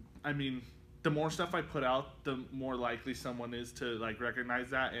 the more stuff I put out, the more likely someone is to like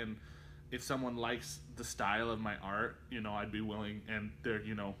recognize that. And if someone likes the style of my art, I'd be willing, and they're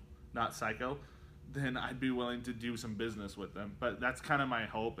not psycho, then I'd be willing to do some business with them. But that's kind of my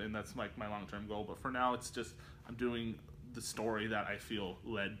hope, and that's like my long-term goal. But for now, it's just I'm doing the story that I feel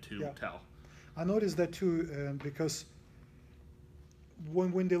led to tell. I noticed that too, because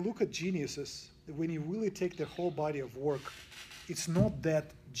when they look at geniuses, when you really take their whole body of work, it's not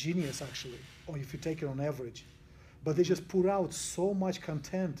that genius actually, or if you take it on average, but they just put out so much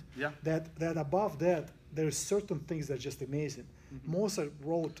content that above that there's certain things that are just amazing. Mozart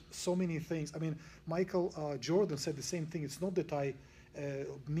wrote so many things. I mean, Michael Jordan said the same thing. It's not that I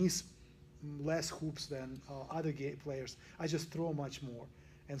miss less hoops than other players. I just throw much more,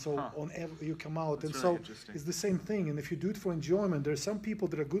 and so you come out. That's and really so it's the same thing. And if you do it for enjoyment, there's some people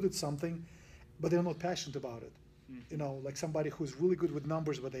that are good at something, but they're not passionate about it. Like somebody who's really good with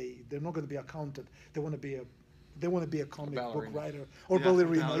numbers, but they're not going to be accountant. They want to be a comic book writer or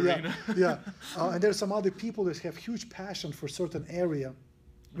ballerina. And there's some other people that have huge passion for a certain area,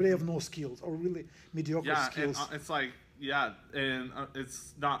 but they have no skills or really mediocre skills. And it's like. Yeah, and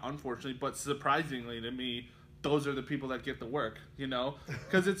it's not unfortunately, but surprisingly to me, those are the people that get the work,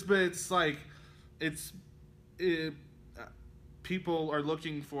 because people are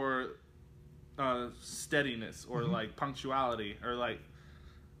looking for steadiness or like punctuality or like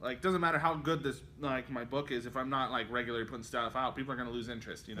doesn't matter how good this like my book is, if I'm not like regularly putting stuff out, people are going to lose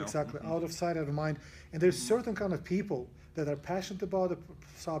interest. Exactly, out of sight, out of mind. And there's certain kind of people that are passionate about the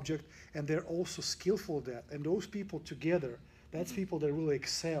subject, and they're also skillful at that. And those people together, that's people that really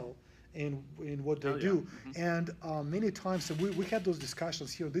excel in what they do. And many times, and we had those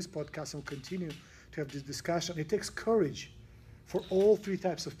discussions here on this podcast, and we'll continue to have this discussion. It takes courage for all three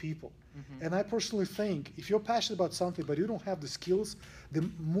types of people. And I personally think if you're passionate about something but you don't have the skills, the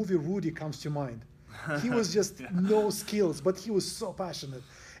movie Rudy comes to mind. He was just no skills, but he was so passionate.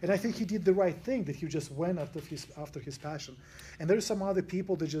 And I think he did the right thing, that he just went after his passion. And there's some other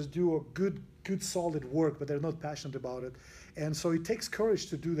people that just do a good solid work, but they're not passionate about it. And so it takes courage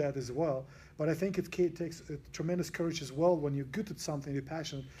to do that as well. But I think it takes tremendous courage as well when you're good at something, you're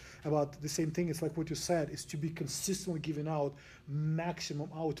passionate about the same thing. It's like what you said, is to be consistently giving out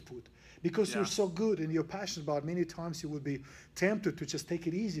maximum output. Because you're so good and you're passionate about it, many times you would be tempted to just take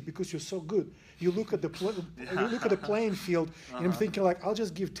it easy because you're so good. You look at the you look at the playing field and I'm thinking like, I'll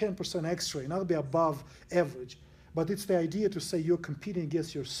just give 10% extra and I'll be above average. But it's the idea to say you're competing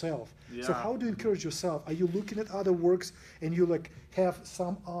against yourself. Yeah. So how do you encourage yourself? Are you looking at other works and you like have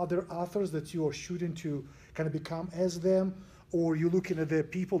some other authors that you are shooting to kind of become as them? Or you looking at the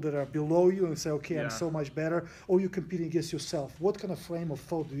people that are below you and say, okay, I'm so much better? Or you competing against yourself? What kind of frame of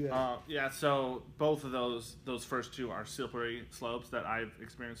thought do you have? Yeah, so both of those first two are slippery slopes that I've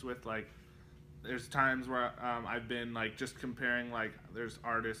experienced with. Like, there's times where I've been like just comparing. Like, there's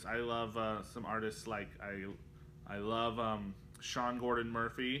artists. I love some artists. Like I love Sean Gordon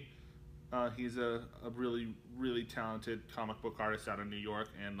Murphy. He's a really, really talented comic book artist out of New York.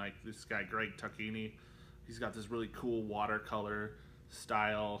 And like this guy, Greg Tacchini, he's got this really cool watercolor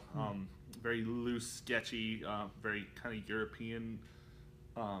style, very loose, sketchy, very kind of European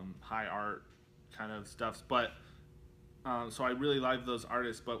high art kind of stuff. But so I really like those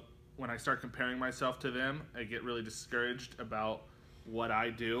artists. But when I start comparing myself to them, I get really discouraged about what I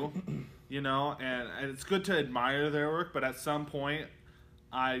do, you know, and it's good to admire their work, but at some point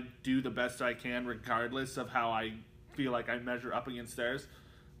I do the best I can regardless of how I feel like I measure up against theirs.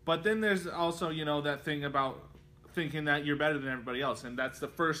 But then there's also, you know, that thing about thinking that you're better than everybody else, and that's the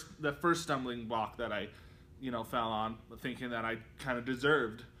first stumbling block that I, you know, fell on, thinking that I kind of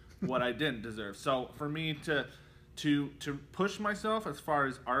deserved what I didn't deserve. So for me to push myself as far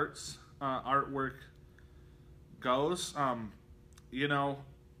as artwork goes, you know,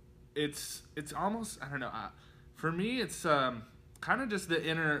 it's almost, I don't know. For me, it's kind of just the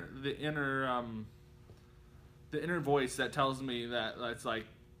inner voice that tells me that it's like,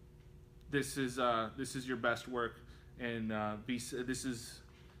 this is your best work, and this is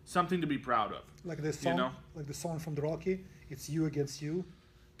something to be proud of. Like the song, you know? like the song from the Rocky, it's you against you.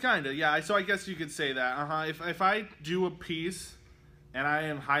 Kinda, yeah. So I guess you could say that. If I do a piece and I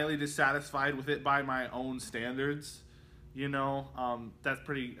am highly dissatisfied with it by my own standards, you know, that's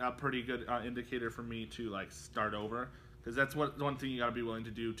a pretty good indicator for me to like start over, because that's one thing you got to be willing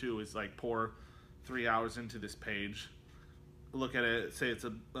to do too, is like pour 3 hours into this page, look at it, say it's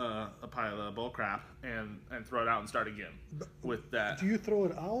a pile of bull crap, and throw it out and start again with that. Do you throw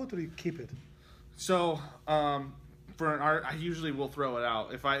it out or you keep it? So for an art, I usually will throw it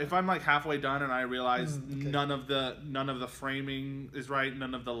out. If I'm like halfway done and I realize none of the framing is right,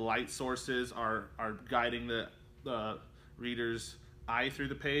 none of the light sources are guiding the reader's eye through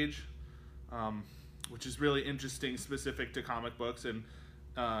the page, which is really interesting, specific to comic books, and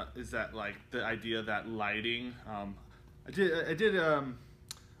is that like the idea that lighting. I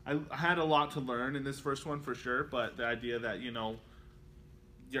had a lot to learn in this first one for sure, but the idea that, you know,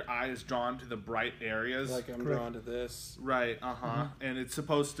 your eye is drawn to the bright areas. Like I'm drawn to this. Right, And it's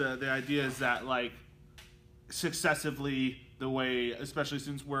supposed to, the idea is that like successively, the way, especially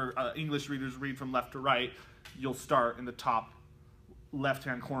since we're English readers read from left to right, you'll start in the top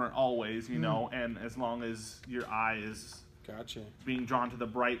left-hand corner always, you know, and as long as your eye is being drawn to the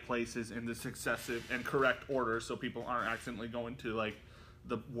bright places in the successive and correct order, so people aren't accidentally going to like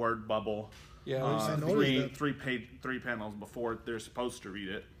the word bubble. Yeah, three panels before they're supposed to read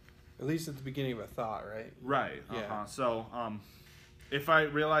it. At least at the beginning of a thought, right? Right. Yeah. So, if I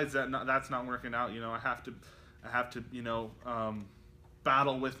realize that that's not working out, you know, I have to, you know,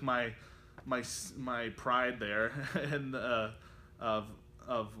 battle with my pride there, and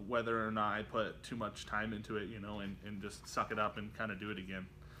of whether or not I put too much time into it, you know, and just suck it up and kind of do it again.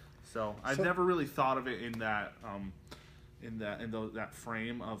 So I've never really thought of it in that that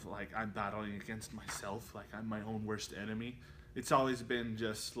frame of like I'm battling against myself, like I'm my own worst enemy. It's always been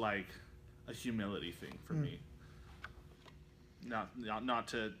just like a humility thing for me. Not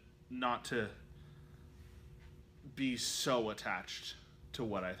to be so attached to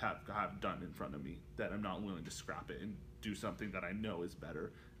what I have done in front of me that I'm not willing to scrap it and do something that I know is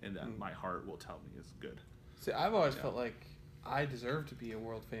better and that my heart will tell me is good. See, I've always felt like I deserve to be a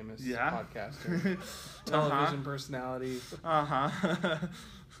world famous podcaster, television personality.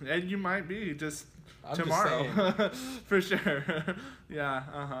 And you might be just tomorrow, for sure.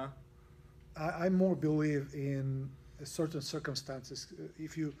 Yeah. I more believe in certain circumstances.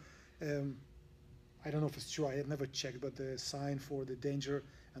 If you, I don't know if it's true. I have never checked, but the sign for the danger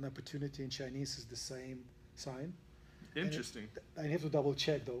and opportunity in Chinese is the same sign. Interesting. I have to double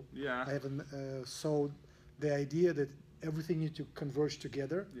check though. Yeah. I haven't. So the idea that everything needs to converge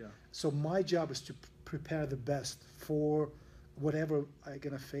together. Yeah. So my job is to prepare the best for whatever I'm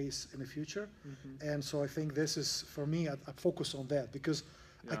gonna face in the future. And so I think this is, for me, I focus on that because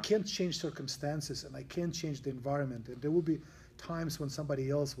I can't change circumstances and I can't change the environment. And there will be times when somebody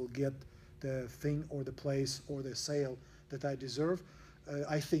else will get the thing or the place or the sale that I deserve.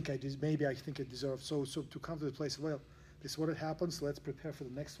 I think I deserve. So to come to the place, well, this is what it happens. Let's prepare for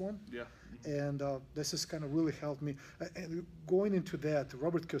the next one. Yeah. And this has kind of really helped me. And going into that,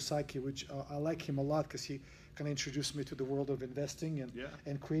 Robert Kiyosaki, which I like him a lot because he kind of introduced me to the world of investing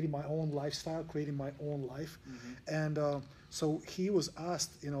and creating my own lifestyle, creating my own life. And so he was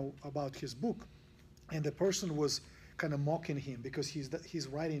asked, about his book, and the person was kind of mocking him because he's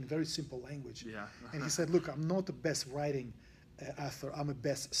writing in very simple language. Yeah. And he said, "Look, I'm not the best writing author. I'm a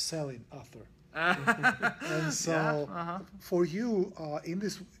best-selling author." And so for you in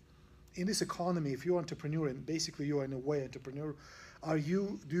this economy, if you're an entrepreneur, and basically you are in a way entrepreneur, do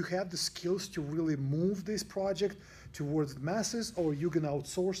you have the skills to really move this project towards the masses, or are you gonna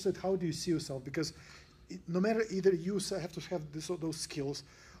outsource it? How do you see yourself? Because no matter, either you have to have those skills,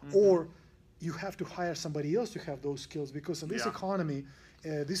 or you have to hire somebody else to have those skills, because in this economy,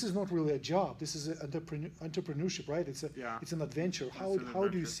 this is not really a job. This is entrepreneurship, right? It's an adventure. How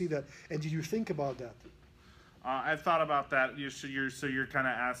do you see that? And do you think about that? I've thought about that. You're kind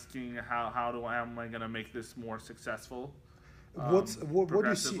of asking am I going to make this more successful? What do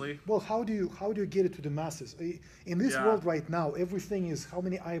you see? Well, how do you get it to the masses? In this world right now, everything is how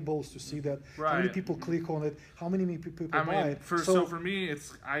many eyeballs to see that, how many people click on it, how many people buy it. So for me,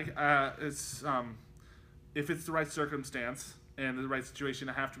 it's if it's the right circumstance and the right situation,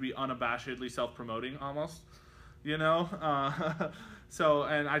 I have to be unabashedly self-promoting almost, So,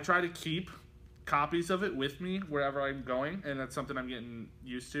 and I try to keep copies of it with me wherever I'm going, and that's something I'm getting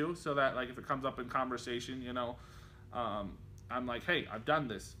used to, so that like if it comes up in conversation, I'm like, hey, I've done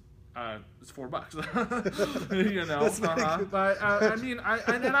this. It's $4. But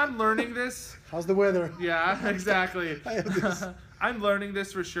I'm learning this. How's the weather? Yeah, exactly. I'm learning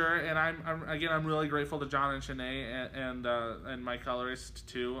this for sure, and I'm really grateful to John and Shanae and my colorist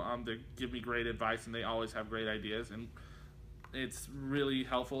too. They give me great advice, and they always have great ideas, and it's really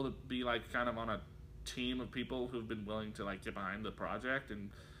helpful to be like kind of on a team of people who've been willing to like get behind the project and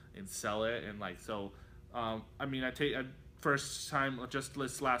sell it, and like so. First time, just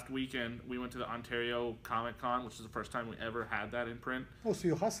this last weekend, we went to the Ontario Comic Con, which is the first time we ever had that in print. Oh, so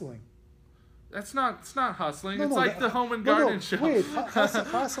you're hustling. It's not hustling. It's like the home and garden show. Wait,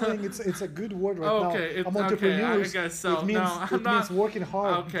 hustling. It's a good word right now. Okay, I'm entrepreneurs. I guess so. It means working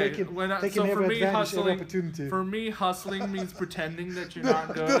hard, taking every advantage, every opportunity. For me, hustling means pretending that you're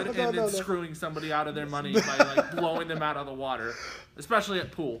not good and then screwing somebody out of their money by like blowing them out of the water, especially at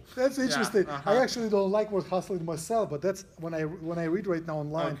pool. That's interesting. I actually don't like word hustling myself, but that's when I read right now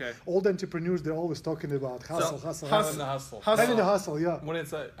online. All the entrepreneurs, they're always talking about hustle. Having the hustle, yeah. When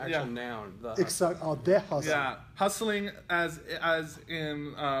it's an actual noun. Exactly. The hustle. Yeah, hustling as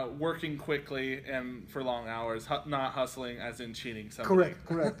in working quickly and for long hours, not hustling as in cheating somebody.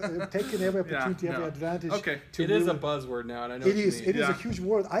 Correct. Taking every opportunity, every advantage. Okay. It is a buzzword now, and I know it is. It is a huge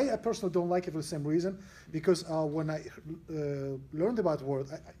word. I personally don't like it for the same reason, because when I learned about the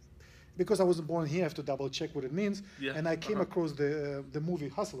word, because I wasn't born here, I have to double check what it means, and I came across the movie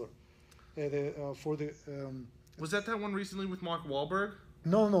Hustler. Was that one recently with Mark Wahlberg?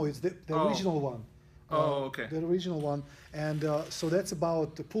 No, it's the original one. Okay. The original one, and so that's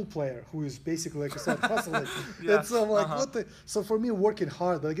about the pool player who is basically, like I said, hustling. Yes. So I'm like, what the? So for me, working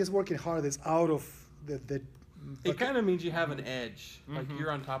hard, but I guess working hard is out of the. It kind of means you have an edge, like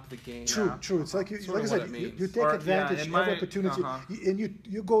you're on top of the game. True. It's like like I said, you take advantage of every opportunity, and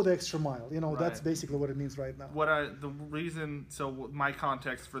you go the extra mile. That's basically what it means right now. My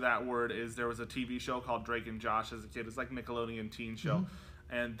context for that word is there was a TV show called Drake and Josh as a kid. It's like Nickelodeon teen show,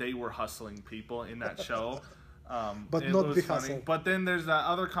 and they were hustling people in that show. But not big hustle. But then there's that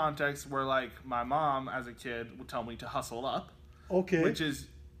other context where like my mom as a kid would tell me to hustle up. Okay.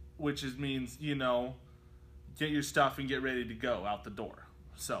 Which means get your stuff and get ready to go out the door.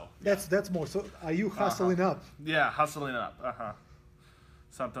 So that's more. So are you hustling up? Yeah, hustling up.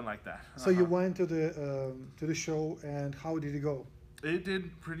 Something like that. So you went to the show, and how did it go? It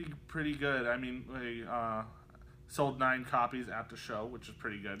did pretty good. I mean, we sold 9 copies at the show, which is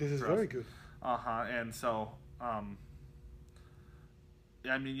pretty good. This is very good. And so, and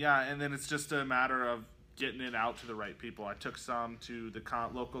then it's just a matter of getting it out to the right people. I took some to the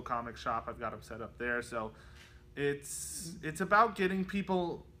local comic shop. I've got them set up there. So it's about getting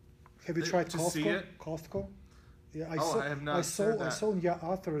people. Have you tried to Costco? See it? Costco? Yeah, I have not. I saw in your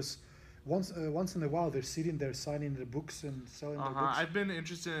authors once in a while they're sitting there signing the books and selling their books. I've been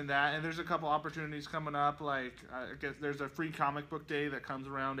interested in that, and there's a couple opportunities coming up. Like I guess there's a free comic book day that comes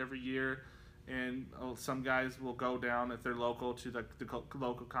around every year, and some guys will go down if they're local to the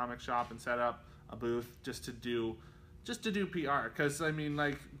local comic shop and set up a booth just to do PR. Because I mean,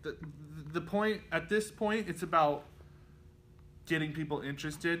 like the point at this point, it's about getting people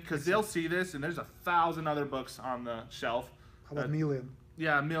interested because they'll see this and there's 1,000 other books on the shelf. How about million?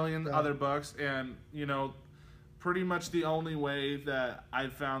 Yeah, a million other books, and pretty much the only way that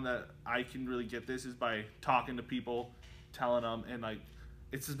I've found that I can really get this is by talking to people, telling them, and like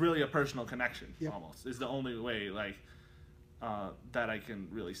it's really a personal connection. Almost is the only way that I can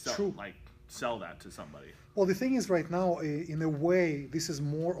really sell that to somebody. Well, the thing is, right now, in a way, this is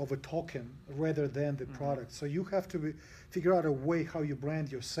more of a token rather than the product. So you have to figure out a way how you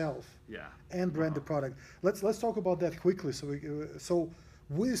brand yourself. And brand the product. Let's talk about that quickly. So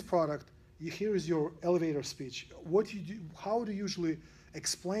with this product, here is your elevator speech. What do you do? How do you usually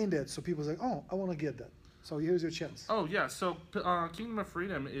explain that so people say, "Oh, I want to get that"? So here's your chance. Oh yeah. So Kingdom of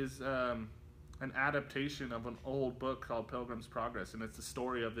Freedom is an adaptation of an old book called Pilgrim's Progress, and it's the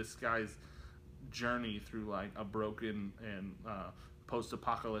story of this guy's journey through like a broken and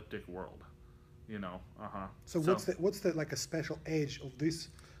post-apocalyptic world. So what's the like a special edge of this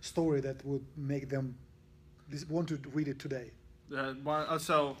story that would make them want to read it today? This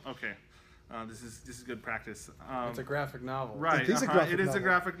is good practice. It's a graphic novel, right? It is a graphic novel. It is a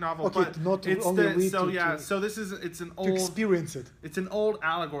graphic novel, okay, but not to it's only the read so to, yeah. to, So it's an old to experience it. It's an old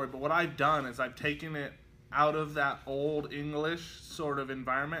allegory, but what I've done is I've taken it out of that old English sort of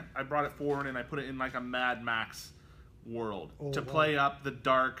environment. I brought it forward and I put it in like a Mad Max world to play up the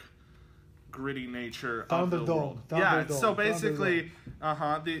dark, gritty nature of the world. So basically,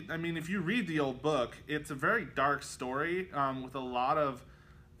 I mean, if you read the old book, it's a very dark story with a lot of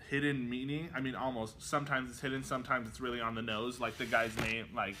hidden meaning. I mean, almost sometimes it's hidden, sometimes it's really on the nose. Like the guy's name,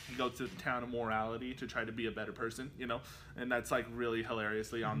 like he goes to the town of morality to try to be a better person, and that's like really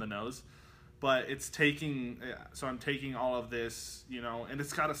hilariously on the nose. But it's so I'm taking all of this, and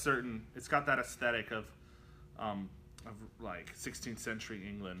it's got that aesthetic of like 16th century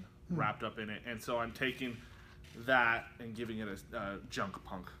England wrapped up in it, and so I'm taking that and giving it a junk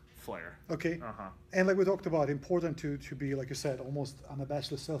punk flair. Okay. And like we talked about, important to be, like you said, almost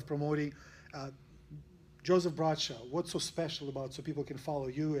unabashed self-promoting. Joseph Bradshaw, what's so special about so people can follow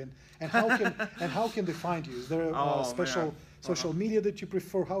you, and how can they find you? Is there a special social media that you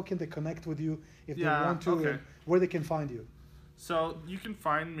prefer? How can they connect with you if they want to? And where they can find you? So you can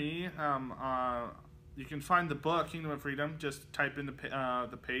find me. You can find the book Kingdom of Freedom. Just type in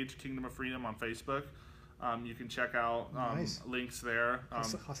the page Kingdom of Freedom on Facebook. You can check out links there.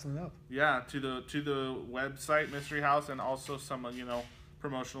 Hustling up. Yeah, to the website Mystery House, and also some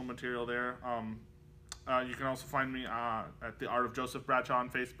promotional material there. You can also find me at the Art of Joseph Bradshaw on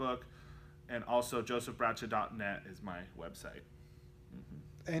Facebook, and also josephbradshaw.net is my website.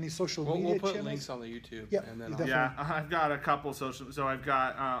 Any social media We'll put channels? links on the YouTube. Yeah, and then definitely. Yeah, I've got a couple social. So I've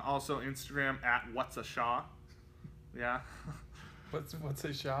got also Instagram at What's a Shaw. Yeah. What's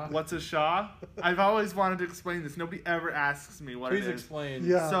a Shaw? What's a Shaw? I've always wanted to explain this. Nobody ever asks me what Please it is. explain.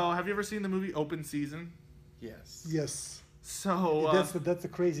 Yeah. So have you ever seen the movie Open Season? Yes. Yes. So that's the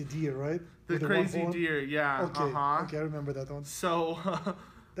crazy deer, right? The With crazy one horn? deer, yeah. Okay. Okay, I remember that one. So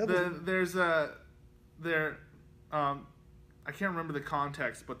I can't remember the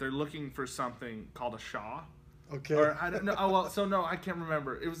context, but they're looking for something called a Shaw. Okay. Or I don't know. Oh well, so no, I can't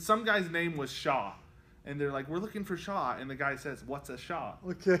remember. It was some guy's name was Shaw, and they're like, "We're looking for Shaw," and the guy says, "What's a Shaw?"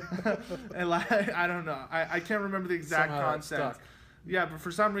 Okay. And like, I don't know. I can't remember the exact Somehow it's context. stuck. Yeah, but for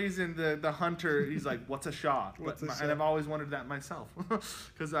some reason the hunter, he's like, "What's a Shaw?" What's a Shaw? And I've always wondered that myself,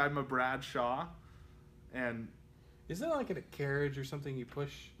 because I'm a Brad Shaw, and Isn't it like in a carriage or something you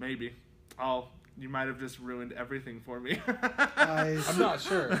push? maybe. You might have just ruined everything for me. I'm not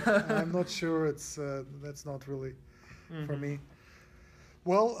sure. I'm not sure. It's that's not really for me.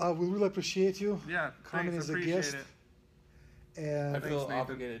 Well, we really appreciate you Yeah, coming thanks. as a Appreciate guest. it. And I feel Nathan.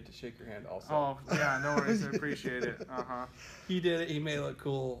 obligated to shake your hand also. Oh, yeah, no worries. I appreciate it. He did it. He made it look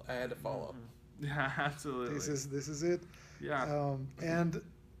cool. I had to follow. Yeah, absolutely. this is it. Yeah. And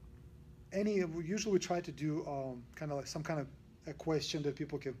usually we try to do kind of like some kind of a question that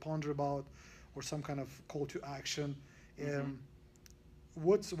people can ponder about, or some kind of call to action.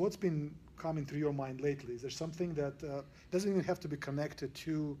 What's been coming through your mind lately? Is there something that doesn't even have to be connected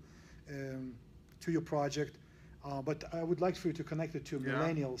to your project, but I would like for you to connect it to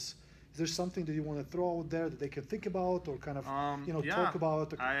millennials. Is there something that you want to throw out there that they can think about, or kind of talk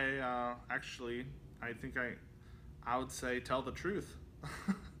about? I actually, I think I would say tell the truth.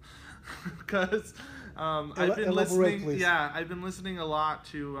 because I've been Elaborate, listening. please. Yeah, I've been listening a lot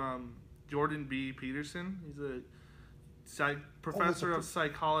to Jordan B. Peterson. He's a professor of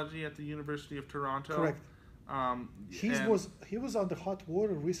psychology at the University of Toronto. Correct. He and- was under hot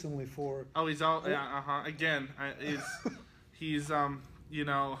water recently for. Oh, he's all again. He's you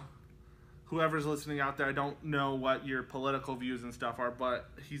know, whoever's listening out there, I don't know what your political views and stuff are, but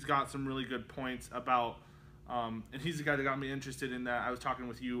he's got some really good points about. And he's the guy that got me interested in that. I was talking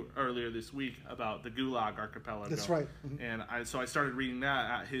with you earlier this week about the Gulag Archipelago. That's right. Mhm. And I started reading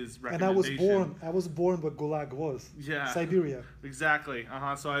that at his And recommendation. I was born where Gulag was. Yeah. Siberia. Exactly.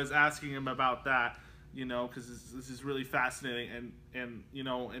 So I was asking him about that, you know, because this is really fascinating, and you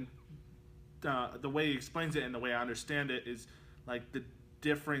know, and the way he explains it and the way I understand it is like the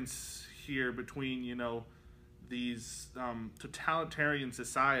difference here between, you know, these totalitarian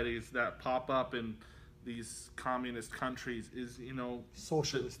societies that pop up in these communist countries is, you know,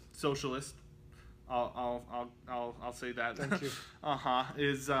 Socialist. Socialist. I'll say that. Thank you.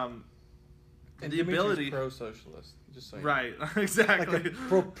 Is And the Dimitri's ability pro-socialist, just so you know. right exactly. Like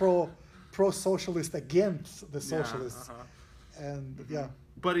a pro socialist against the socialists. And yeah.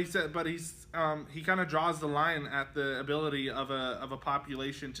 But he kind of draws the line at the ability of a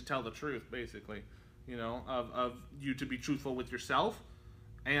population to tell the truth, basically, you know, of you to be truthful with yourself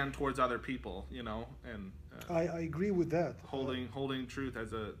and towards other people, you know, and I agree with that. holding truth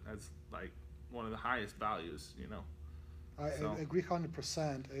as like one of the highest values, you know. I agree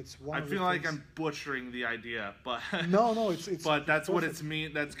 100%. It's one. I of the feel like things- I'm butchering the idea, but No, it's. but that's what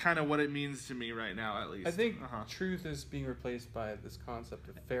perfect. That's kind of what it means to me right now, at least. I think truth is being replaced by this concept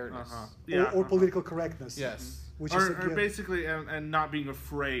of fairness. Or political correctness. Yes. Which is or again, basically and not being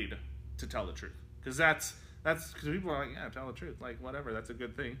afraid to tell the truth, because that's because people are like, yeah, tell the truth, like whatever, that's a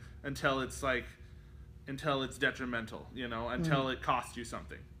good thing, until it's detrimental, you know, until it costs you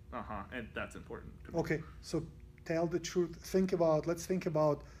something, and that's important to me. Okay, so tell the truth. Let's think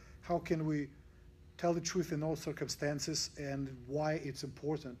about how can we tell the truth in all circumstances and why it's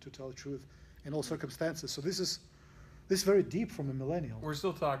important to tell the truth in all circumstances. So this is very deep from a millennial. We're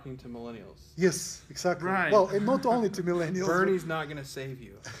still talking to millennials. Yes, exactly. Right. Well, and not only to millennials. Bernie's not going to save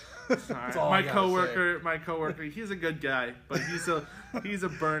you. Alright. all I My coworker, he's a good guy, but he's a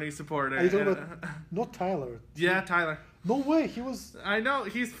Bernie supporter. Are you talking about not Tyler? Yeah, Tyler. No way. He was. I know,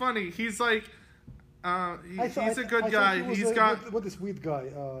 he's funny. He's like, he's a good I thought guy. he was He's got. what this weird guy.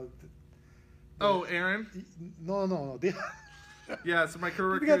 Aaron. No. The Yeah, so my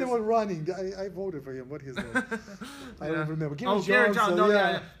coworker. guy that was running. I voted for him. What his name? I don't remember. Garrett Johnson, Johnson. No,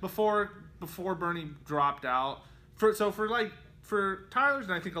 yeah. yeah. Before Bernie dropped out. For Tyler's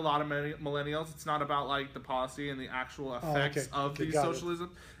and I think a lot of millennials, it's not about like the policy and the actual effects of Okay, the got it.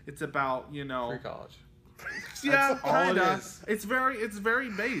 socialism. It's about, you know, Free college. yeah, all it kinda. is. It's very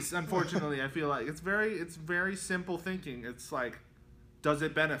base. Unfortunately, I feel like it's very simple thinking. It's like, does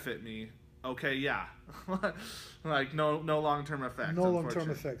it benefit me? Okay, yeah. Like no long-term effects. No long-term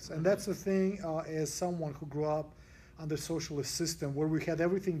unfortunately. effects. And that's the thing, as someone who grew up under socialist system where we had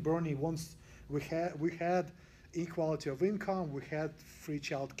everything Bernie wants. We had equality of income, we had free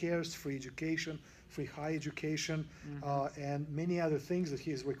child care, free education, free high education, and many other things that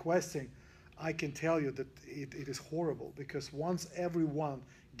he is requesting. I can tell you that it is horrible, because once everyone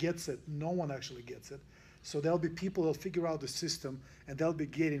gets it, no one actually gets it. So there'll be people that'll figure out the system, and they'll be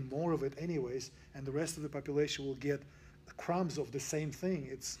getting more of it anyways, and the rest of the population will get crumbs of the same thing.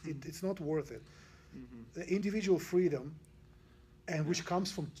 It's not worth it. The individual freedom, and which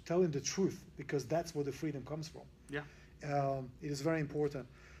comes from telling the truth, because that's where the freedom comes from. Yeah. It is very important.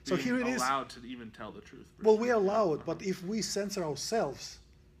 So Being here it is. allowed to even tell the truth. Well, we allow it, but if we censor ourselves,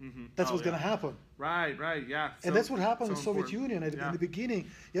 that's Oh, what's going yeah. to happen. Right, yeah. And that's what happened in the Soviet important. Union in Yeah. the beginning.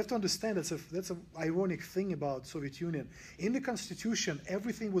 You have to understand that's an ironic thing about Soviet Union. In the Constitution,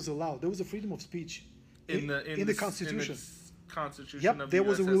 everything was allowed. There was a freedom of speech in the Constitution. Constitution Yep, of there the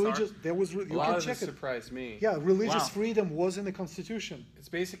was a USSR. religious. There was. A You lot can of check this it. surprised me. Yeah, religious Wow. freedom was in the Constitution. It's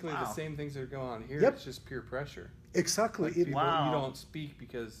basically Wow. the same things that are going on here. Yep. It's just peer pressure. Exactly. Like It- people, Wow. you don't speak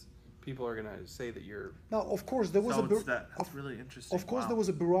because people are going to say that you're... Now, of course, there was So a. it's that's really interesting. Of course, Wow. there was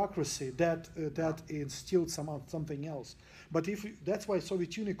a bureaucracy that instilled something else. But that's why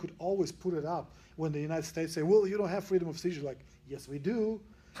Soviet Union could always put it up when the United States say, "Well, you don't have freedom of speech." You're like, "Yes, we do."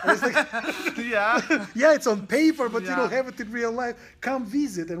 And it's like, yeah. yeah, it's on paper, but you Yeah. don't have it in real life. Come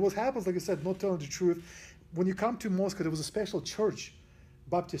visit. And what happens, like I said, not telling the truth. When you come to Moscow, there was a special church,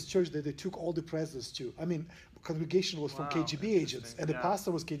 Baptist church, that they took all the presidents to. I mean, congregation was from Wow, KGB agents, interesting. and the Yeah.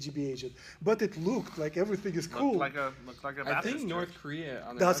 pastor was KGB agent. But it looked like everything is cool. Looked like a I Baptist think North church. Korea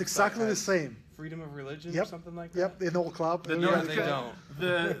on their That's website exactly the has same. freedom of religion Yep. or something like that. Yep, in all club. The No, North they Korea- don't.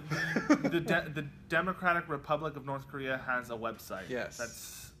 the Democratic Republic of North Korea has a website. Yes.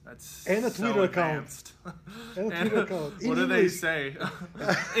 That's And a so Twitter account. advanced. And a Twitter account. In What do they English. say?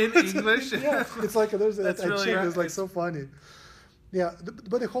 In English? Yeah, it's like there's I That's really checked, it's like it's- so funny. Yeah,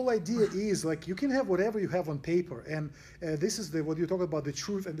 but the whole idea is like you can have whatever you have on paper, and this is what you talk about, the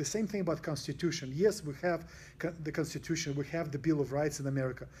truth, and the same thing about Constitution. Yes, we have the Constitution, we have the Bill of Rights in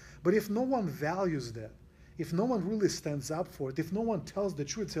America, but if no one values that, if no one really stands up for it, if no one tells the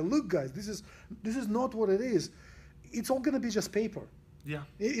truth, say, look, guys, this is not what it is, it's all going to be just paper. Yeah.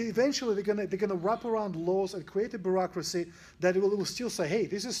 Eventually, they're gonna wrap around laws and create a bureaucracy that will still say, "Hey,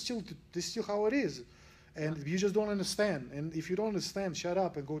 this is still how it is," and you just don't understand. And if you don't understand, shut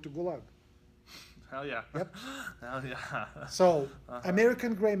up and go to Gulag. Hell yeah. Yep. Hell yeah. So,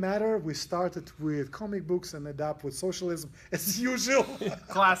 American Gray Matter. We started with comic books and end up with socialism as usual.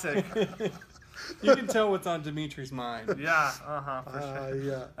 Classic. You can tell what's on Dimitri's mind. Yeah. For sure.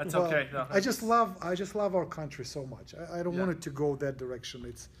 Yeah, That's well, okay. No, I just love our country so much. I don't Yeah. want it to go that direction.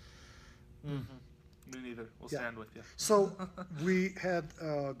 It's Me neither. We'll Yeah. stand with you. so. We had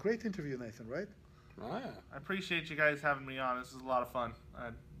a great interview, Nathan. Right? Oh, yeah. I appreciate you guys having me on. This is a lot of fun.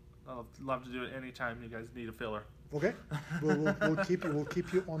 I'd love to do it anytime you guys need a filler. Okay. We'll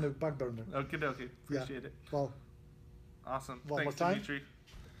keep you on the back burner. Okay, dokie. Yeah. Appreciate it. Well, Awesome. One Thanks, more time? Dimitri.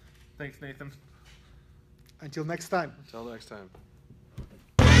 Thanks, Nathan. until next time. Until next time.